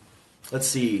 let's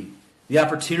see, the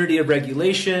opportunity of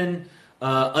regulation,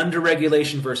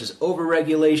 under-regulation versus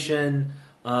over-regulation,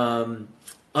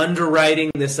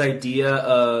 underwriting this idea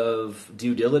of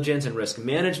due diligence and risk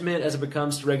management as it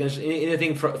becomes to regulation?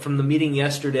 Anything from the meeting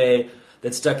yesterday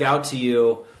that stuck out to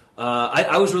you?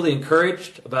 I was really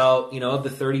encouraged about, of the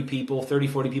 40 people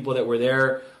that were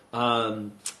there,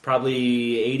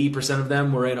 probably 80% of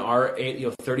them were in our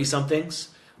 30-somethings.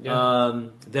 Yeah.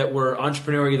 That were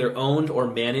entrepreneur, either owned or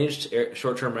managed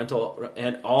short-term rental,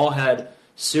 and all had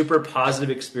super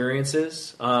positive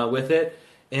experiences with it.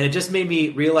 And it just made me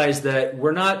realize that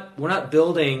we're not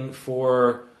building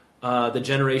for the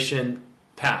generation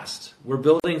past. We're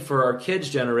building for our kids'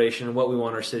 generation and what we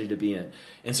want our city to be in.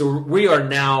 And so we're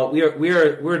now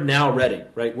ready,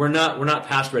 right? We're not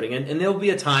past ready. And there'll be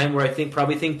a time where I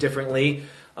probably think differently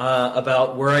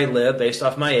about where I live based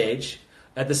off my age.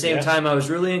 At the same time, I was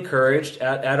really encouraged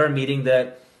at our meeting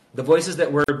that the voices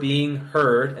that were being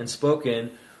heard and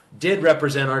spoken did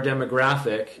represent our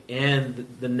demographic and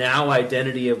the now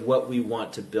identity of what we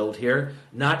want to build here,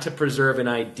 not to preserve an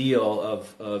ideal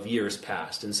of years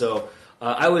past. And so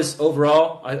I was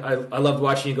overall, I loved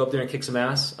watching you go up there and kick some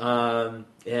ass.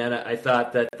 And I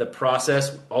thought that the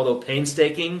process, although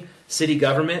painstaking, city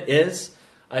government is,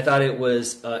 I thought it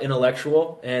was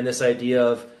intellectual, and this idea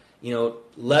of,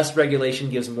 less regulation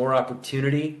gives more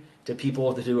opportunity to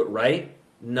people to do it right,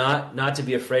 not to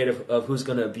be afraid of who's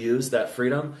going to abuse that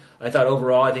freedom. I thought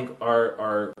overall, I think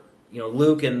our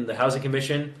Luke and the Housing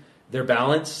Commission, they're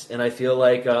balanced, and I feel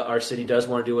like our city does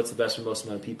want to do what's the best for most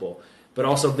amount of people. But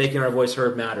also making our voice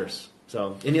heard matters.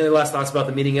 So any other last thoughts about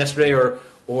the meeting yesterday or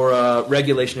or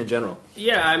regulation in general?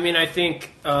 Yeah, I mean, I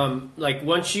think like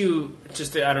once you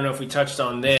I don't know if we touched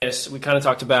on this. We kind of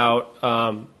talked about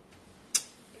how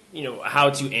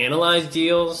to analyze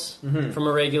deals from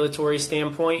a regulatory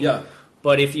standpoint. Yeah.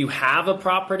 But if you have a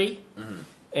property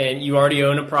and you already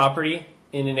own a property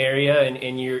in an area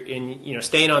and you're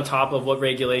staying on top of what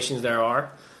regulations there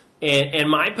are. And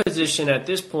my position at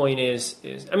this point is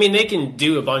I mean, they can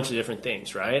do a bunch of different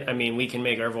things, right? I mean, we can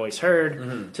make our voice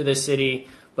heard to the city,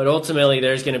 but ultimately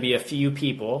there's going to be a few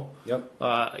people,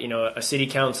 a city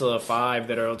council of 5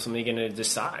 that are ultimately going to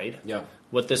decide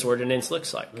what this ordinance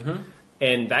looks like.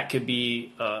 And that could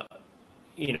be, all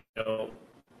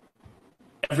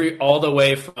the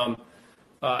way from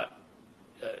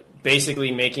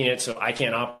basically making it so I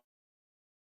can't operate.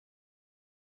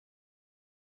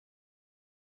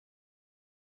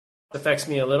 Affects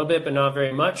me a little bit, but not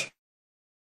very much.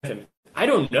 I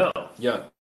don't know. Yeah.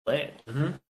 Land.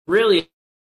 Really,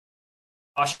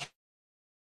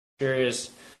 is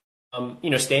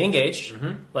stay engaged,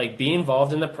 like be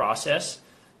involved in the process.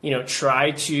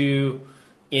 Try to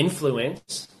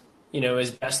influence,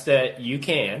 as best that you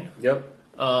can. Yep.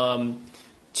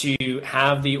 To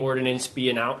have the ordinance be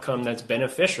an outcome that's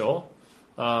beneficial.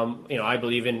 I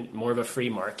believe in more of a free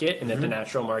market, and that the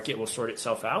natural market will sort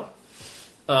itself out.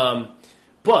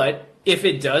 But if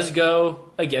it does go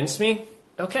against me,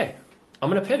 okay, I'm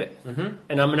going to pivot and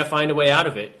I'm going to find a way out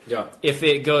of it. Yeah. If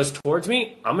it goes towards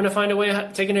me, I'm going to find a way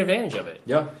of taking advantage of it.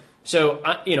 Yeah. So,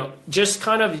 just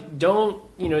kind of don't,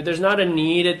 there's not a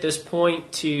need at this point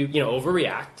to,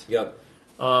 overreact. Yep.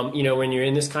 When you're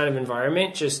in this kind of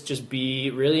environment, just be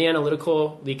really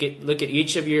analytical. Look at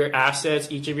each of your assets,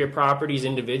 each of your properties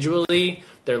individually.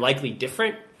 They're likely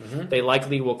different. They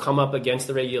likely will come up against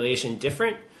the regulation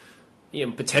different.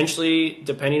 Potentially,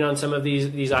 depending on some of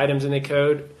these items in the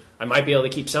code, I might be able to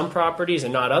keep some properties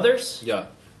and not others. Yeah.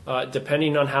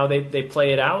 Depending on how they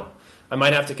play it out, I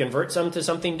might have to convert some to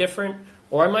something different,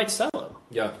 or I might sell them.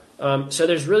 Yeah. So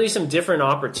there's really some different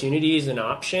opportunities and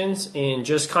options in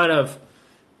just kind of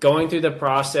going through the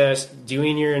process,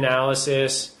 doing your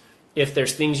analysis. If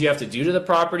there's things you have to do to the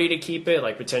property to keep it,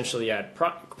 like potentially add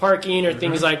parking or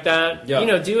things like that,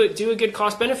 do a good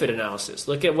cost-benefit analysis.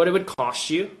 Look at what it would cost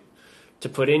you to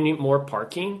put in more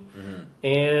parking,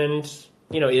 and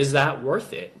is that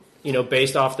worth it?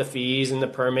 Based off the fees and the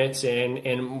permits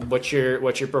and what your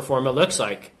pro forma looks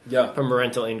like from a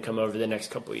rental income over the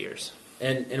next couple of years.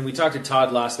 And we talked to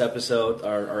Todd last episode,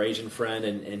 our Asian friend,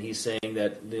 and he's saying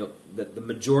that that the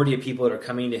majority of people that are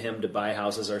coming to him to buy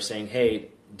houses are saying, hey,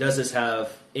 does this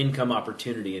have income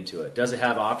opportunity into it? Does it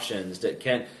have options?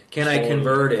 Can I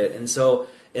convert it? And so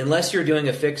unless you're doing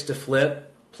a fix to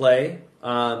flip play,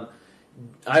 I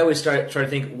always try to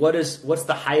think, what's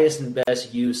the highest and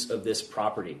best use of this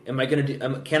property? Am I going to do?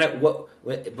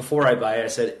 Before I buy it, I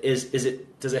said,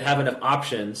 does it have enough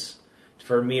options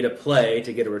for me to play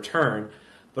to get a return?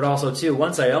 But also too,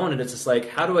 once I own it, it's just like,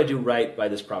 how do I do right by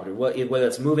this property? Whether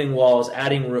it's moving walls,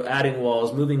 adding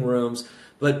walls, moving rooms,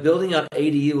 but building out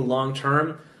ADU long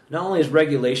term. Not only is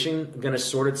regulation going to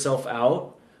sort itself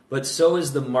out, but so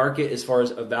is the market as far as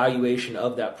evaluation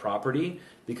of that property.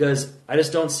 Because I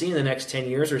just don't see in the next 10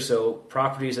 years or so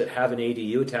properties that have an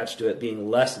ADU attached to it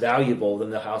being less valuable than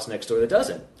the house next door that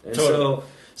doesn't. And so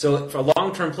for a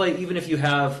long-term play, even if you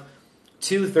have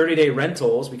 2 30-day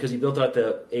rentals because you built out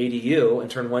the ADU and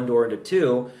turned one door into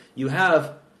 2, you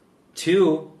have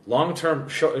 2 long-term,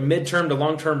 mid-term to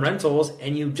long-term rentals,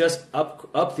 and you just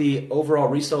up the overall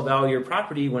resale value of your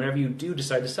property whenever you do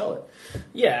decide to sell it.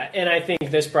 Yeah, and I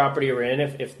think this property we're in,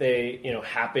 if they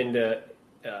happen to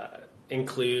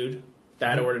include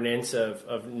that ordinance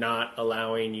of not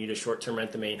allowing you to short-term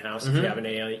rent the main house if you have an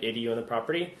ADU on the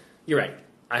property, you're right.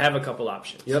 I have a couple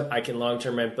options. Yep. I can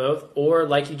long-term rent both, or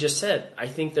like you just said, I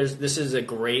think this is a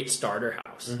great starter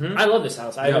house. I love this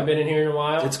house. I haven't been in here in a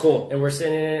while. It's cool. And we're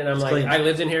sitting in it, and I'm like, clean. I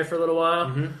lived in here for a little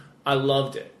while. I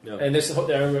loved it. Yep. And this whole,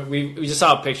 we just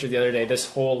saw a picture the other day. This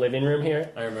whole living room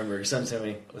here, I remember. Your son sent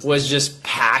me. Was just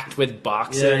packed with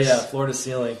boxes. Yeah, floor to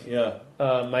ceiling. Yeah.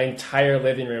 My entire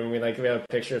living room. We have a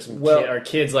picture of our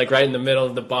kids like right in the middle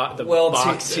of the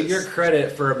boxes. To your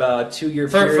credit, for about a 2-year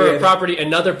period, for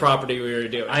another property we were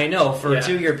doing. I know for a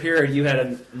 2-year period, you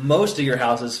had most of your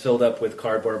houses filled up with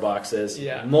cardboard boxes,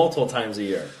 multiple times a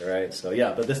year, right? So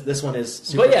but this one is.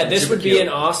 Super, this would cute. be an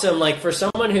awesome for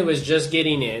someone who was just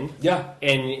getting in. Yeah,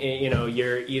 and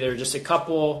you're either just a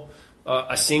couple.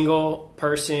 A single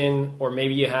person, or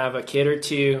maybe you have a kid or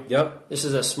 2. Yep. This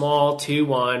is a small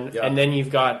 2-1, and then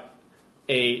you've got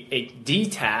a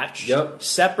detached,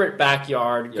 separate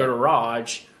backyard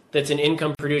garage that's an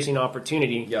income-producing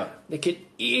opportunity. Yeah. That could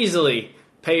easily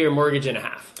pay your mortgage in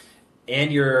half.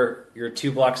 And you're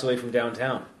 2 blocks away from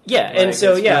downtown. Yeah, Like, and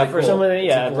so it's really for cool. someone,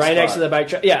 It's a cool right next to spot. the bike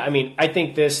trail. Yeah, I mean, I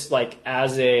think this like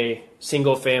as a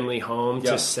single family home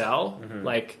to sell,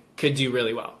 like could do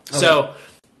really well. Okay. So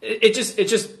it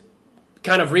just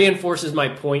kind of reinforces my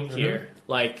point here.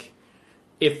 Like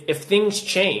if things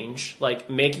change, like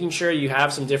making sure you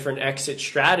have some different exit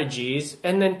strategies,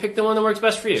 and then pick the one that works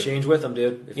best for you. Change with them,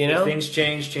 dude. If things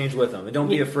change with them, and don't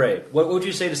be afraid. What would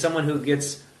you say to someone who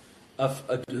gets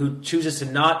who chooses to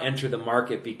not enter the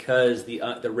market because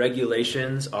the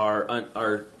regulations are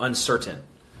uncertain?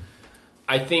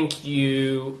 I think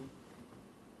you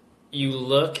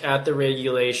look at the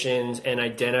regulations and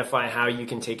identify how you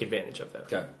can take advantage of them.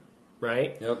 Okay.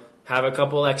 Right? Yep. Have a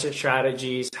couple exit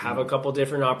strategies, have a couple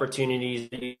different opportunities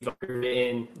that you've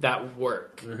in that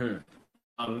work.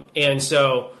 And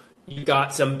so you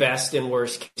got some best and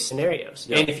worst case scenarios.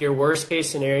 Yep. And if your worst case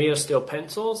scenario still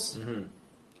pencils,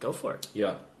 go for it.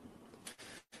 Yeah,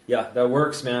 that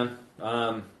works, man.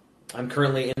 I'm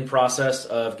currently in process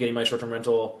of getting my short-term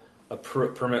rental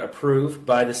permit approved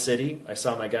by the city. I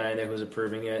saw my guy who was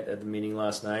approving it at the meeting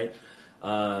last night.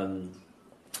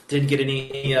 Didn't get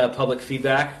any public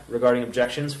feedback regarding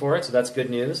objections for it, so that's good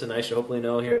news, and I should hopefully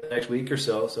know here next week or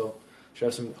so. So should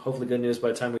have some hopefully good news by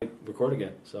the time we record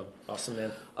again. So awesome,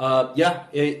 man.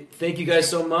 Thank you guys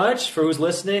so much for who's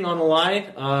listening on the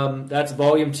line. That's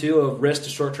Volume 2 of Risk to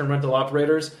Short-Term Rental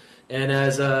Operators. And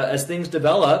as things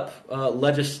develop,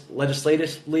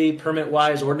 legislatively,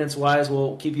 permit-wise, ordinance-wise,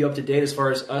 we'll keep you up to date as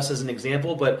far as us as an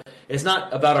example. But it's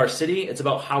not about our city. It's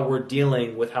about how we're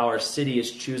dealing with how our city is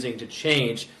choosing to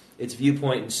change its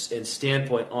viewpoint and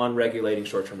standpoint on regulating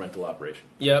short-term rental operation.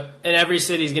 Yep. And every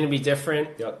city is going to be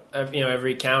different. Yep.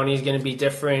 Every county is going to be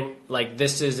different. Like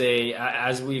this is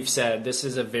as we've said, this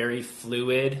is a very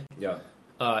fluid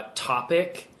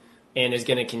topic and is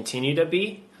going to continue to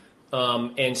be.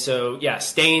 And so,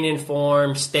 staying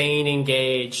informed, staying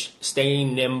engaged,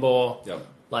 staying nimble. Yep.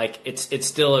 Like it's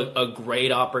still a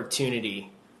great opportunity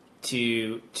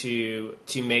to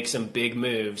make some big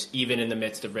moves, even in the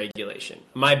midst of regulation.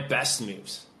 My best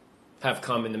moves have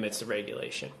come in the midst of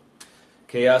regulation.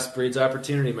 Chaos breeds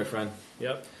opportunity, my friend.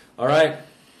 Yep. All right.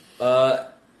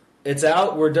 It's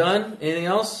out. We're done. Anything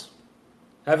else?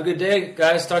 Have a good day,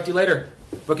 guys. Talk to you later.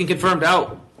 Booking confirmed.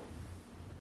 Out.